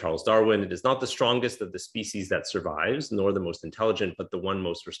from Charles Darwin. It is not the strongest of the species that survives, nor the most intelligent, but the one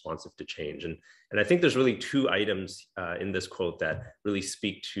most responsive to change. And I think there's really two items in this quote that really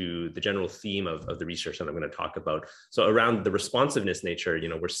speak to the general theme of the research that I'm going to talk about. So around the responsiveness nature,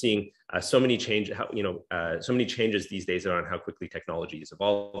 we're seeing so many changes these days around how quickly technology is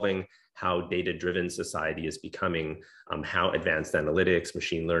evolving, how data-driven society is becoming, how advanced analytics,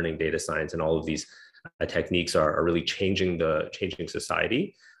 machine learning, data science, and all of these techniques are really changing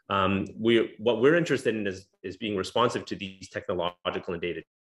society. What we're interested in is being responsive to these technological and data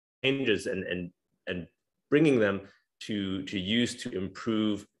changes and bringing them to use to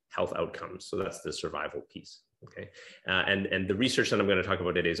improve health outcomes. So that's the survival piece. Okay, and the research that I'm going to talk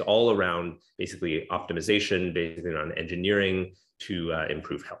about today is all around basically optimization, basically around engineering to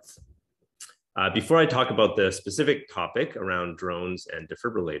improve health. Before I talk about the specific topic around drones and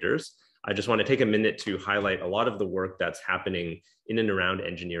defibrillators, I just want to take a minute to highlight a lot of the work that's happening in and around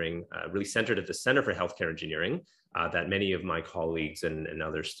engineering, really centered at the Center for Healthcare Engineering that many of my colleagues and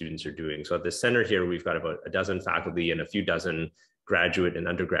other students are doing. So at the center here, we've got about a dozen faculty and a few dozen graduate and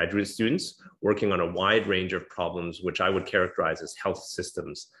undergraduate students working on a wide range of problems, which I would characterize as health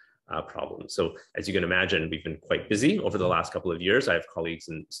systems problems. So as you can imagine, we've been quite busy over the last couple of years. I have colleagues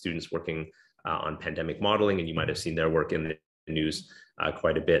and students working on pandemic modeling, and you might have seen their work in the news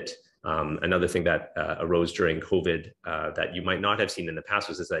quite a bit. Another thing that arose during COVID that you might not have seen in the past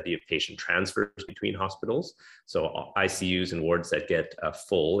was this idea of patient transfers between hospitals. So ICUs and wards that get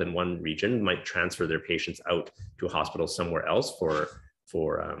full in one region might transfer their patients out to a hospital somewhere else for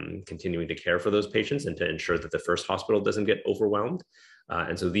continuing to care for those patients and to ensure that the first hospital doesn't get overwhelmed.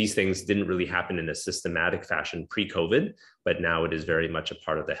 And so these things didn't really happen in a systematic fashion pre-COVID, but now it is very much a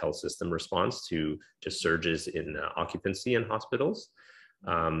part of the health system response to surges in occupancy in hospitals.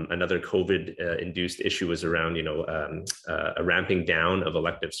 Another COVID-induced issue was around, a ramping down of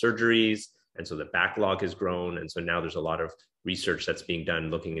elective surgeries. And so the backlog has grown. And so now there's a lot of research that's being done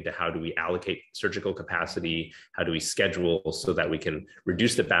looking into how do we allocate surgical capacity, how do we schedule so that we can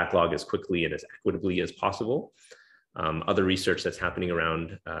reduce the backlog as quickly and as equitably as possible. Other research that's happening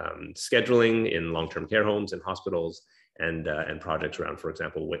around scheduling in long-term care homes and hospitals, and projects around, for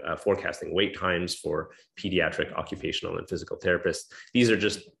example, forecasting wait times for pediatric occupational and physical therapists. These are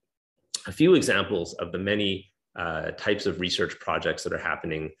just a few examples of the many types of research projects that are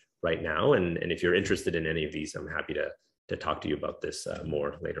happening right now. And if you're interested in any of these, I'm happy to talk to you about this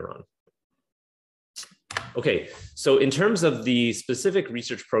more later on. Okay, so in terms of the specific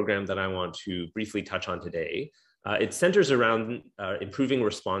research program that I want to briefly touch on today, it centers around improving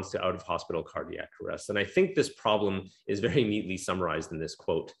response to out-of-hospital cardiac arrest. And I think this problem is very neatly summarized in this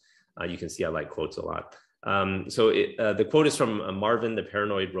quote. You can see I like quotes a lot. The quote is from Marvin, the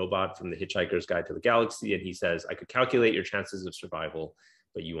paranoid robot from The Hitchhiker's Guide to the Galaxy. And he says, "I could calculate your chances of survival,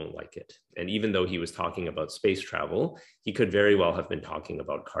 but you won't like it." And even though he was talking about space travel, he could very well have been talking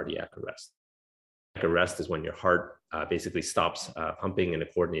about cardiac arrest. Arrest is when your heart basically stops pumping in a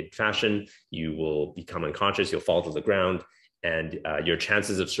coordinated fashion. You will become unconscious, you'll fall to the ground, and your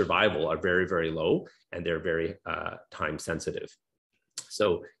chances of survival are very, very low, and they're very time sensitive.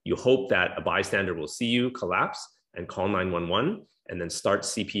 So you hope that a bystander will see you collapse and call 911 and then start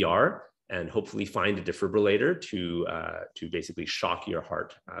CPR and hopefully find a defibrillator to basically shock your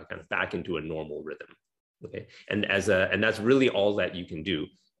heart kind of back into a normal rhythm. Okay, and that's really all that you can do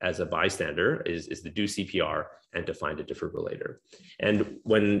as a bystander is to do CPR and to find a defibrillator. And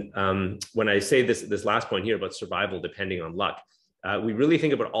when I say this last point here about survival depending on luck, we really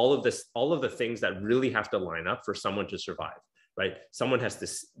think about all of the things that really have to line up for someone to survive, right? Someone has to,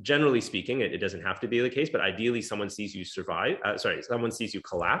 generally speaking, it doesn't have to be the case, but ideally someone sees you someone sees you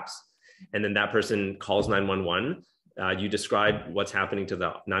collapse, and then that person calls 911. You describe what's happening to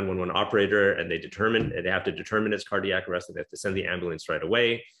the 911 operator, and they have to determine it's cardiac arrest, and they have to send the ambulance right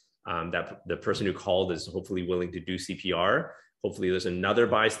away. That the person who called is hopefully willing to do CPR. Hopefully there's another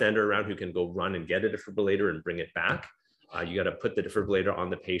bystander around who can go run and get a defibrillator and bring it back. You got to put the defibrillator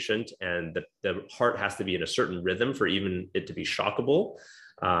on the patient, and the heart has to be in a certain rhythm for even it to be shockable,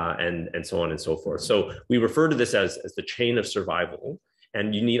 and so on and so forth. So we refer to this as the chain of survival.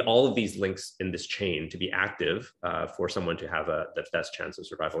 And you need all of these links in this chain to be active for someone to have the best chance of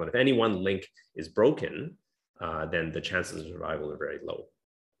survival. And if any one link is broken, then the chances of survival are very low.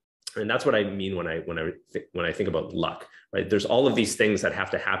 And that's what I mean when I think about luck, right? There's all of these things that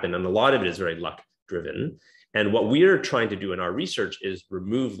have to happen, and a lot of it is very luck driven. And what we're trying to do in our research is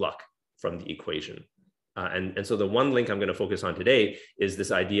remove luck from the equation. And so the one link I'm going to focus on today is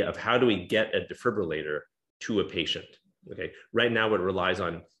this idea of how do we get a defibrillator to a patient? Okay, right now it relies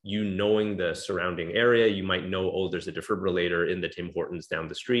on you knowing the surrounding area. You might know, oh, there's a defibrillator in the Tim Hortons down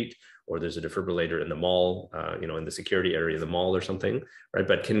the street, or there's a defibrillator in the mall, you know, in the security area of the mall or something, right?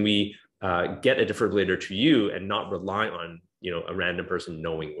 But can we get a defibrillator to you and not rely on, you know, a random person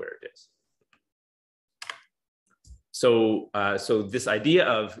knowing where it is? So, so this idea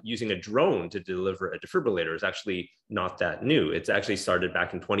of using a drone to deliver a defibrillator is actually not that new. It's actually started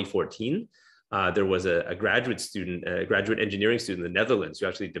back in 2014. There was a graduate student, a graduate engineering student in the Netherlands who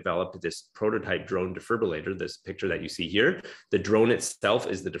actually developed this prototype drone defibrillator, this picture that you see here. The drone itself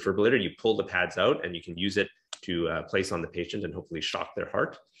is the defibrillator. You pull the pads out and you can use it to place on the patient and hopefully shock their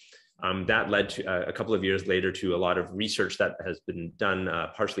heart. That led to a couple of years later to a lot of research that has been done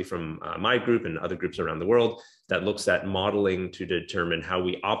partially from my group and other groups around the world that looks at modeling to determine how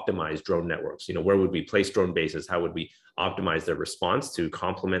we optimize drone networks. You know, where would we place drone bases? How would we optimize their response to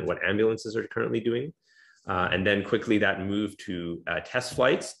complement what ambulances are currently doing? And then quickly that moved to test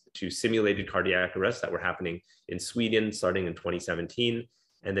flights to simulated cardiac arrest that were happening in Sweden starting in 2017.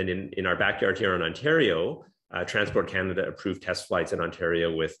 And then in our backyard here in Ontario, Transport Canada approved test flights in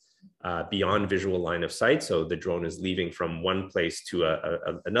Ontario with beyond visual line of sight. So the drone is leaving from one place to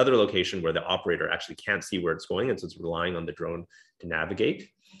another location where the operator actually can't see where it's going. And so it's relying on the drone to navigate.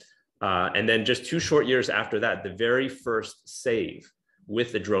 And then just 2 short years after that, the very first save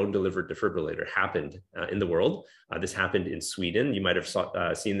with the drone delivered defibrillator happened in the world. This happened in Sweden. You might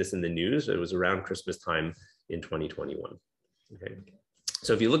have seen this in the news. It was around Christmas time in 2021. Okay.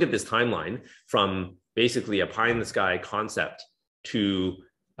 So if you look at this timeline from basically a pie in the sky concept to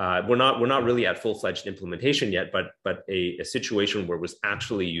we're not really at full-fledged implementation yet, but a situation where it was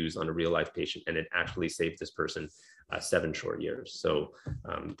actually used on a real life patient and it actually saved this person 7 short years. So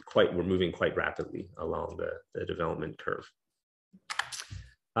we're moving quite rapidly along the development curve.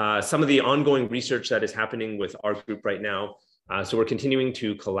 Some of the ongoing research that is happening with our group right now. So we're continuing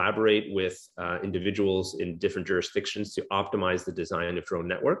to collaborate with individuals in different jurisdictions to optimize the design of drone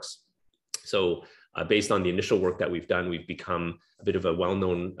networks. So based on the initial work that we've done, we've become a bit of a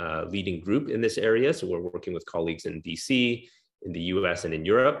well-known leading group in this area. So we're working with colleagues in DC, in the US, and in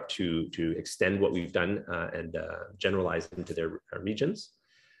Europe to extend what we've done and generalize into their regions.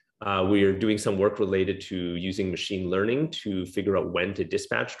 We are doing some work related to using machine learning to figure out when to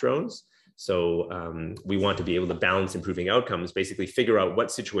dispatch drones. So we want to be able to balance improving outcomes, basically figure out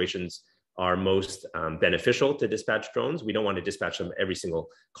what situations are most beneficial to dispatch drones. We don't want to dispatch them every single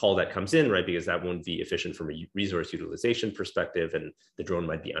call that comes in, right? Because that won't be efficient from a resource utilization perspective, and the drone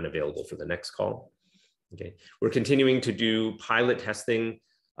might be unavailable for the next call. Okay, we're continuing to do pilot testing.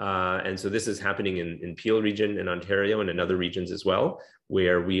 And so this is happening in Peel region in Ontario and in other regions as well,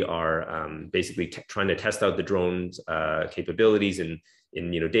 where we are basically trying to test out the drone's capabilities in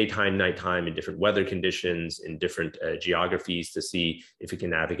daytime, nighttime, in different weather conditions, in different geographies to see if it can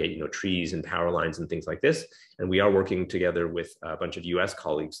navigate, trees and power lines and things like this. And we are working together with a bunch of US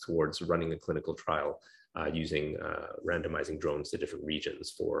colleagues towards running a clinical trial using randomizing drones to different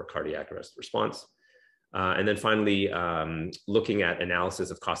regions for cardiac arrest response. And then finally, looking at analysis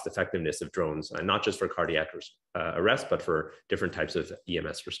of cost effectiveness of drones, not just for cardiac arrest, but for different types of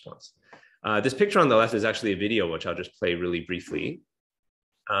EMS response. This picture on the left is actually a video, which I'll just play really briefly.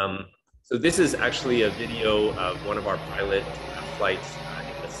 So this is actually a video of one of our pilot flights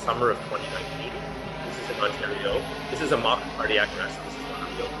in the summer of 2019. This is in Ontario. This is a mock cardiac arrest. This is not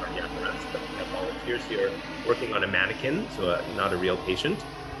a real cardiac arrest, but we have volunteers here working on a mannequin, so not a real patient.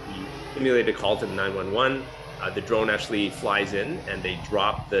 We simulate a call to the 911. The drone actually flies in and they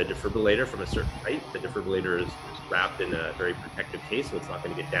drop the defibrillator from a certain height. The defibrillator is wrapped in a very protective case, so it's not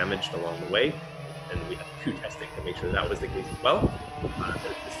going to get damaged along the way. And we have to do testing to make sure that was the case as well.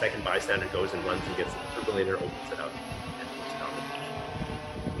 The second bystander goes and runs and gets the defibrillator, opens it up, and puts it on the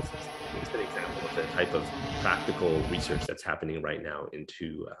patient. This is an example of the type of practical research that's happening right now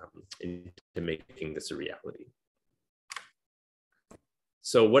into making this a reality.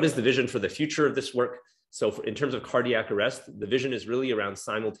 So what is the vision for the future of this work? So in terms of cardiac arrest, the vision is really around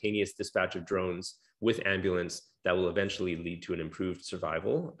simultaneous dispatch of drones with ambulance that will eventually lead to an improved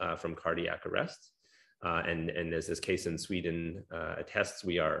survival from cardiac arrest. And as this case in Sweden attests,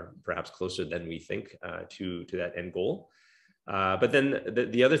 we are perhaps closer than we think to that end goal. But then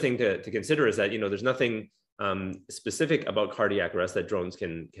the other thing to consider is that there's nothing specific about cardiac arrest that drones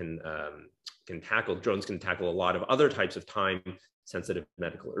can tackle. Drones can tackle a lot of other types of time-sensitive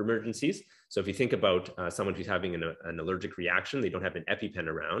medical emergencies. So if you think about someone who's having an allergic reaction, they don't have an EpiPen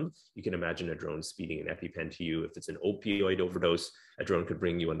around, you can imagine a drone speeding an EpiPen to you. If it's an opioid overdose, a drone could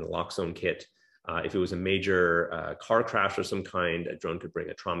bring you a naloxone kit. If it was a major car crash of some kind, a drone could bring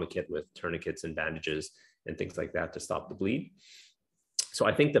a trauma kit with tourniquets and bandages and things like that to stop the bleed. So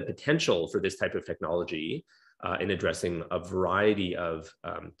I think the potential for this type of technology in addressing a variety of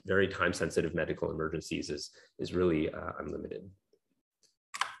very time-sensitive medical emergencies is really unlimited.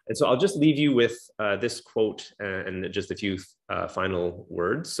 And so I'll just leave you with this quote and just a few final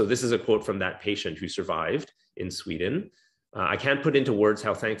words. So this is a quote from that patient who survived in Sweden. I can't put into words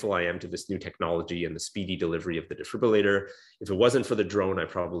how thankful I am to this new technology and the speedy delivery of the defibrillator. If it wasn't for the drone, I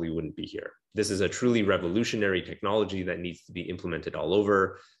probably wouldn't be here. This is a truly revolutionary technology that needs to be implemented all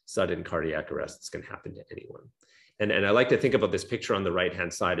over. Sudden cardiac arrests can happen to anyone. And I like to think about this picture on the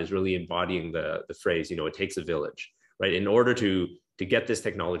right-hand side as really embodying the phrase, you know, it takes a village, right? In order to get this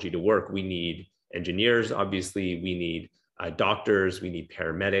technology to work, we need engineers, obviously, we need doctors, we need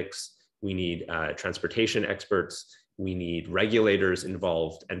paramedics, we need transportation experts, we need regulators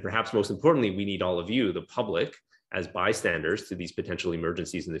involved, and perhaps most importantly, we need all of you, the public, as bystanders to these potential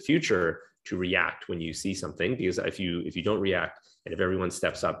emergencies in the future to react when you see something, because if you don't react and if everyone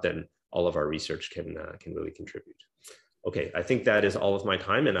steps up, then all of our research can really contribute. Okay, I think that is all of my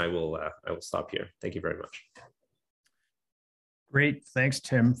time, and I will stop here. Thank you very much. Great. Thanks,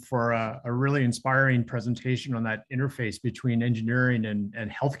 Tim, for a really inspiring presentation on that interface between engineering and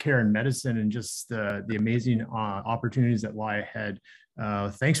healthcare and medicine, and just the amazing opportunities that lie ahead.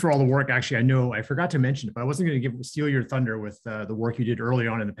 Thanks for all the work. Actually, I know I forgot to mention it, but I wasn't going to steal your thunder with the work you did early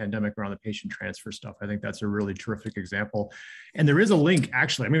on in the pandemic around the patient transfer stuff. I think that's a really terrific example. And there is a link,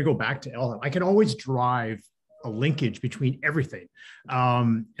 actually. I'm going to go back to Elham. I can always drive a linkage between everything.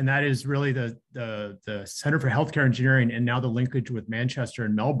 And that is really the Center for Healthcare Engineering, and now the linkage with Manchester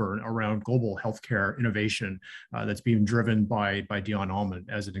and Melbourne around global healthcare innovation that's being driven by Dion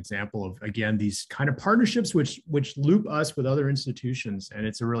Almond as an example of, again, these kind of partnerships which loop us with other institutions. And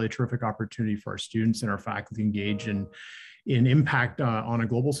it's a really terrific opportunity for our students and our faculty engage in impact on a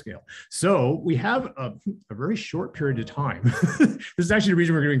global scale. So we have a very short period of time. This is actually the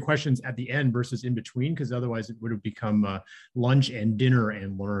reason we're doing questions at the end versus in between, because otherwise it would have become lunch and dinner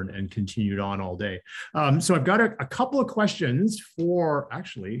and learn and continued on all day. So I've got a couple of questions for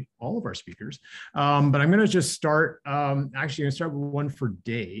actually all of our speakers, but I'm going to just start, actually I'm going to start with one for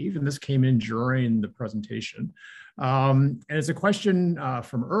Dave, and this came in during the presentation. And it's a question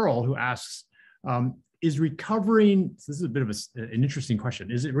from Earl, who asks, is recovering, so this is a bit of an interesting question,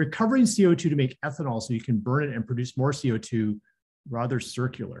 is it recovering CO2 to make ethanol so you can burn it and produce more CO2 rather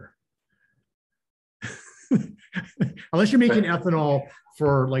circular? Unless you're making ethanol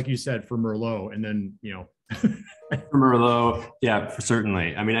for, like you said, for Merlot, and then, you know. For Merlot, yeah,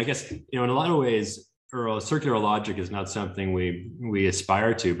 certainly. I mean, I guess, you know, in a lot of ways, Earl, circular logic is not something we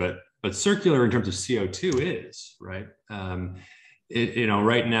aspire to, but circular in terms of CO2 is, right? You know,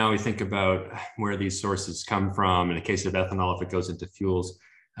 right now we think about where these sources come from. In the case of ethanol, if it goes into fuels,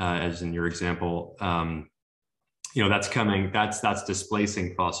 as in your example, you know, that's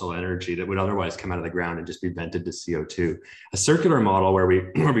displacing fossil energy that would otherwise come out of the ground and just be vented to CO2. A circular model where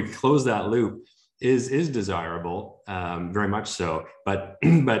we close that loop is desirable, very much so. But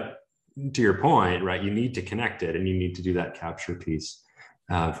to your point, right, you need to connect it, and you need to do that capture piece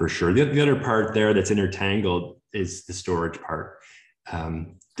for sure. The other part there that's intertangled is the storage part.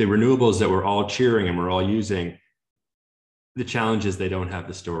 The renewables that we're all cheering and we're all using, the challenge is they don't have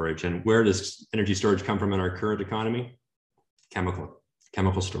the storage. And where does energy storage come from in our current economy?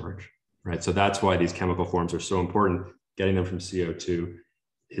 Chemical storage, right? So that's why these chemical forms are so important. Getting them from CO2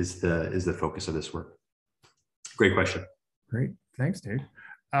 is the focus of this work. Great question. Great, thanks, Dave.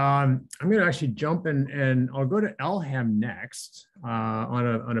 I'm going to actually jump in, and I'll go to Elham next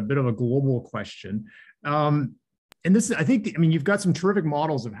on a bit of a global question. And this, I think, I mean, you've got some terrific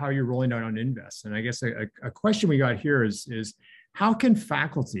models of how you're rolling out on Invest. And I guess a question we got here is how can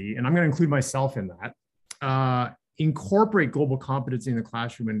faculty, and I'm going to include myself in that, incorporate global competency in the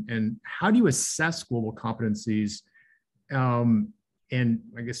classroom, and how do you assess global competencies? And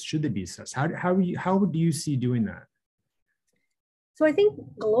I guess, should they be assessed? How do you see doing that? So I think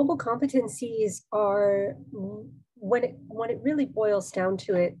global competencies are, when it really boils down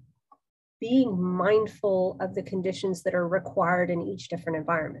to it, being mindful of the conditions that are required in each different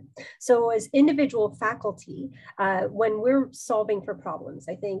environment. So as individual faculty, when we're solving for problems,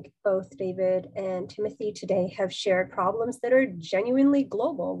 I think both David and Timothy today have shared problems that are genuinely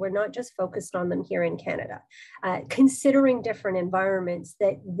global. We're not just focused on them here in Canada. Considering different environments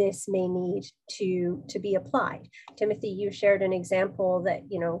that this may need to be applied. Timothy, you shared an example that,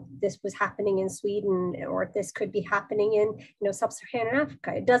 you know, this was happening in Sweden, or this could be happening in, you know, sub-Saharan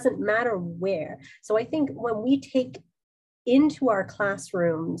Africa. It doesn't matter where. So I think when we take into our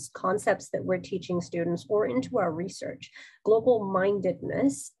classrooms, concepts that we're teaching students, or into our research, global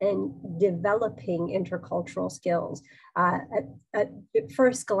mindedness and developing intercultural skills. At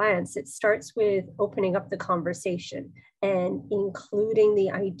first glance, it starts with opening up the conversation and including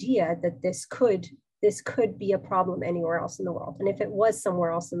the idea that this could be a problem anywhere else in the world. And if it was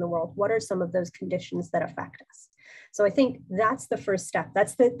somewhere else in the world, what are some of those conditions that affect us? So I think that's the first step.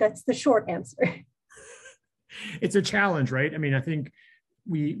 That's the short answer. It's a challenge, right? I mean, I think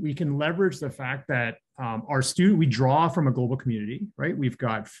we can leverage the fact that we draw from a global community, right? We've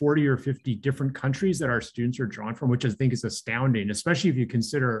got 40 or 50 different countries that our students are drawn from, which I think is astounding, especially if you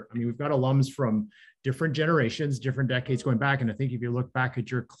consider, I mean, we've got alums from different generations, different decades going back. And I think if you look back at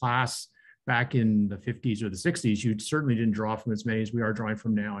your class back in the 50s or the 60s, you certainly didn't draw from as many as we are drawing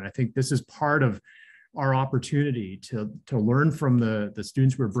from now. And I think this is part of our opportunity to learn from the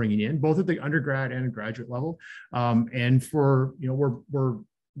students we're bringing in, both at the undergrad and graduate level. And for, we're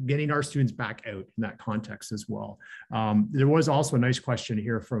getting our students back out in that context as well. There was also a nice question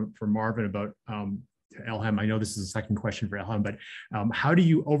here from Marvin about Elham. I know this is a second question for Elham, but how do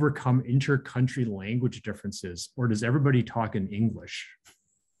you overcome inter-country language differences, or does everybody talk in English?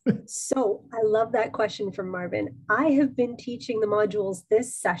 So I love that question from Marvin. I have been teaching the modules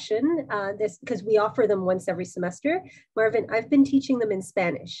this session, because we offer them once every semester. Marvin, I've been teaching them in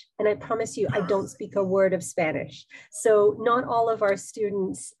Spanish, and I promise you, I don't speak a word of Spanish. So not all of our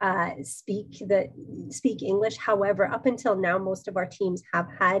students speak English. However, up until now, most of our teams have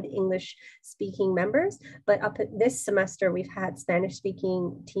had English speaking members, but up at this semester, we've had Spanish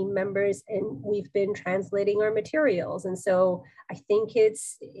speaking team members, and we've been translating our materials. And so I think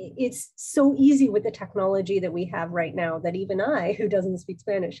it's so easy with the technology that we have right now that even I, who doesn't speak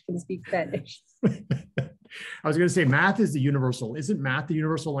Spanish, can speak Spanish. I was going to say math is the universal. Isn't math the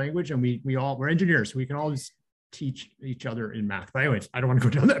universal language? And we're engineers, so we can always teach each other in math. But anyways, I don't want to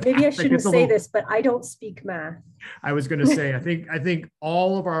go down that path. Maybe I shouldn't say this, but I don't speak math. I was going to say, I think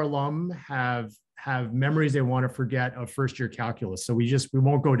all of our alum have memories they want to forget of first year calculus. So we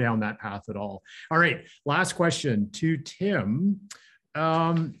won't go down that path at all. All right, last question to Tim.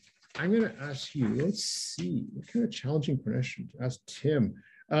 I'm going to ask you, let's see, what kind of challenging question to ask Tim?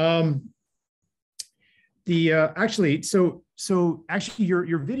 Actually,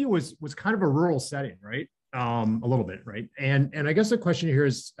 your video was kind of a rural setting, right? A little bit, right? And I guess the question here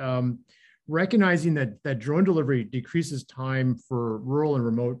is, recognizing that drone delivery decreases time for rural and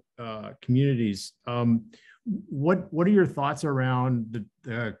remote communities. What are your thoughts around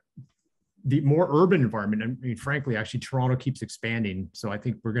the more urban environment? I mean, frankly, actually, Toronto keeps expanding, so I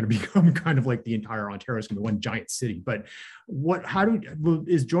think we're going to become kind of like the entire Ontario is going to be one giant city. But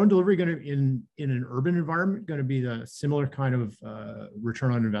is drone delivery going to in an urban environment going to be the similar kind of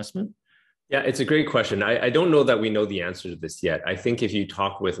return on investment? Yeah, it's a great question. I don't know that we know the answer to this yet. I think if you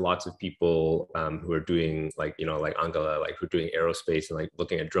talk with lots of people who are doing like Angela, like who are doing aerospace and like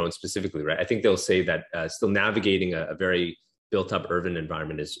looking at drones specifically, right? I think they'll say that still navigating a very built up urban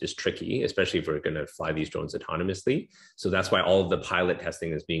environment is tricky, especially if we're going to fly these drones autonomously. So that's why all of the pilot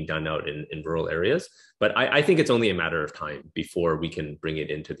testing is being done out in rural areas. But I think it's only a matter of time before we can bring it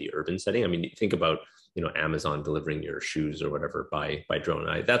into the urban setting. I mean, think about Amazon delivering your shoes or whatever by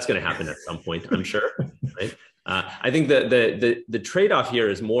drone. That's going to happen at some point, I'm sure. Right? I think the trade-off here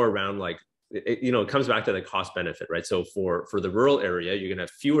is more around like, it comes back to the cost benefit, right? So for the rural area, you're going to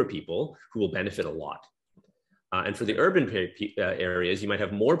have fewer people who will benefit a lot. And for the urban areas, you might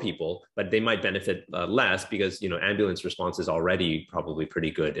have more people, but they might benefit less because ambulance response is already probably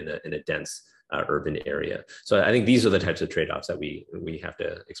pretty good in a dense urban area. So I think these are the types of trade-offs that we have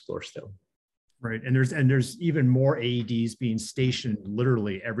to explore still. Right, and there's even more AEDs being stationed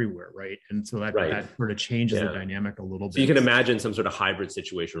literally everywhere, right? And so that sort of changes the dynamic a little bit. So you can imagine some sort of hybrid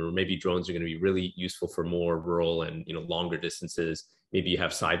situation where maybe drones are going to be really useful for more rural and longer distances. Maybe you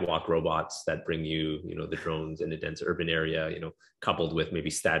have sidewalk robots that bring you the drones in a dense urban area, coupled with maybe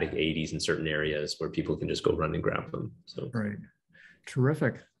static AEDs in certain areas where people can just go run and grab them. So right,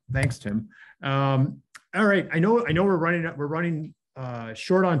 terrific. Thanks, Tim. All right, I know we're running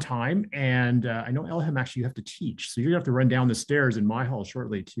short on time, and I know Elham, actually you have to teach, so you're gonna have to run down the stairs in my hall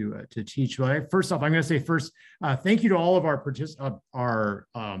shortly to teach. But first off, I'm going to say thank you to all of our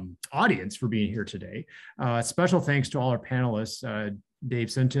audience for being here today. Special thanks to all our panelists,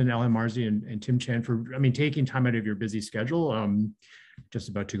 Dave Sinton, Elham Marzi, and Tim Chen for taking time out of your busy schedule. Just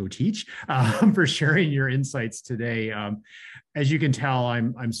about to go teach, for sharing your insights today. As you can tell,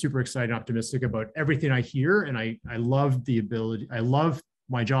 I'm super excited and optimistic about everything I hear, and I love I love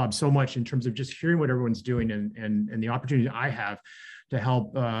my job so much in terms of just hearing what everyone's doing and the opportunity I have to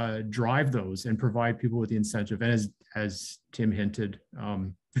help drive those and provide people with the incentive. And as Tim hinted,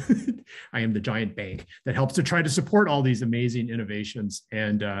 I am the giant bank that helps to try to support all these amazing innovations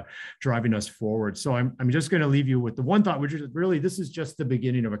and driving us forward. So I'm just going to leave you with the one thought, which is really, this is just the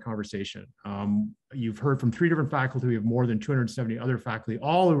beginning of a conversation. You've heard from 3 different faculty. We have more than 270 other faculty,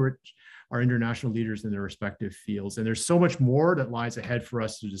 all of which are international leaders in their respective fields. And there's so much more that lies ahead for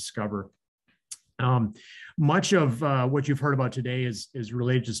us to discover. Much of what you've heard about today is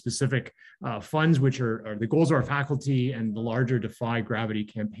related to specific funds, which are the goals of our faculty and the larger Defy Gravity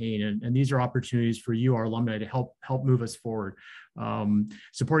campaign. And these are opportunities for you, our alumni, to help move us forward,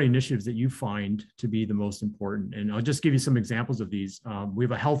 supporting initiatives that you find to be the most important. And I'll just give you some examples of these. We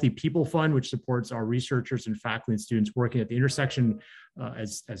have a Healthy People Fund, which supports our researchers and faculty and students working at the intersection,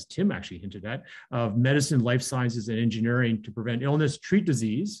 as Tim actually hinted at, of medicine, life sciences, and engineering to prevent illness, treat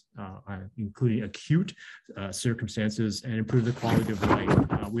disease, including acute circumstances, and improve the quality of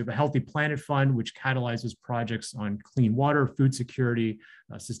life. We have a Healthy Planet Fund, which catalyzes projects on clean water, food security,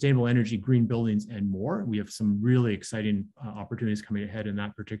 sustainable energy, green buildings, and more. We have some really exciting opportunities coming ahead in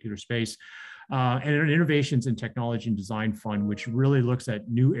that particular space. And an Innovations in Technology and Design Fund, which really looks at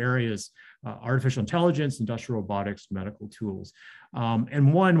new areas, artificial intelligence, industrial robotics, medical tools.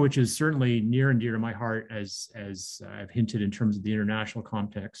 And one which is certainly near and dear to my heart, as I've hinted in terms of the international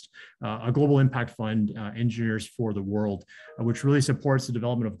context, a Global Impact Fund, Engineers for the World, which really supports the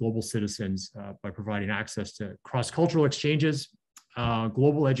development of global citizens by providing access to cross-cultural exchanges,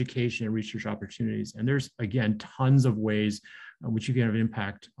 global education and research opportunities. And there's, again, tons of ways which you can have an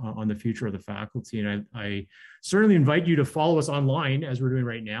impact on the future of the faculty. And I certainly invite you to follow us online, as we're doing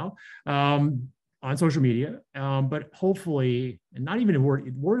right now, on social media, but hopefully, and not even a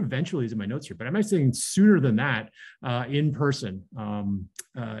word eventually is in my notes here, but I'm saying sooner than that, in person,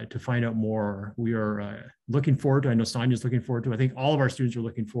 to find out more. We are looking forward to, I know Sonia's looking forward to, I think all of our students are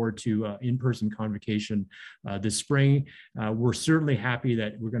looking forward to in-person convocation this spring. We're certainly happy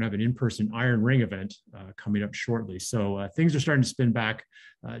that we're going to have an in-person Iron Ring event coming up shortly. So things are starting to spin back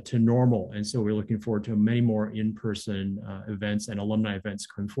to normal. And so we're looking forward to many more in-person events and alumni events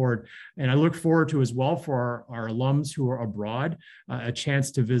going forward. And I look forward to as well for our alums who are abroad, a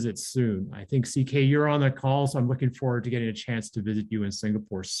chance to visit soon. I think CK, you're on the call, so I'm looking forward to getting a chance to visit you in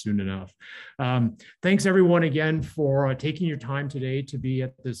Singapore soon enough. Thanks everyone again for taking your time today to be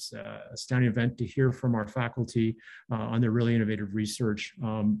at this astounding event, to hear from our faculty on their really innovative research.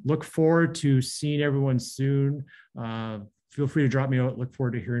 Look forward to seeing everyone soon. Feel free to drop me a note. Look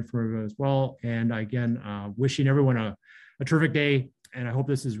forward to hearing from everyone as well. And again, wishing everyone a terrific day. And I hope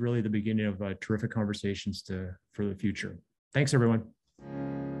this is really the beginning of terrific conversations for the future. Thanks, everyone.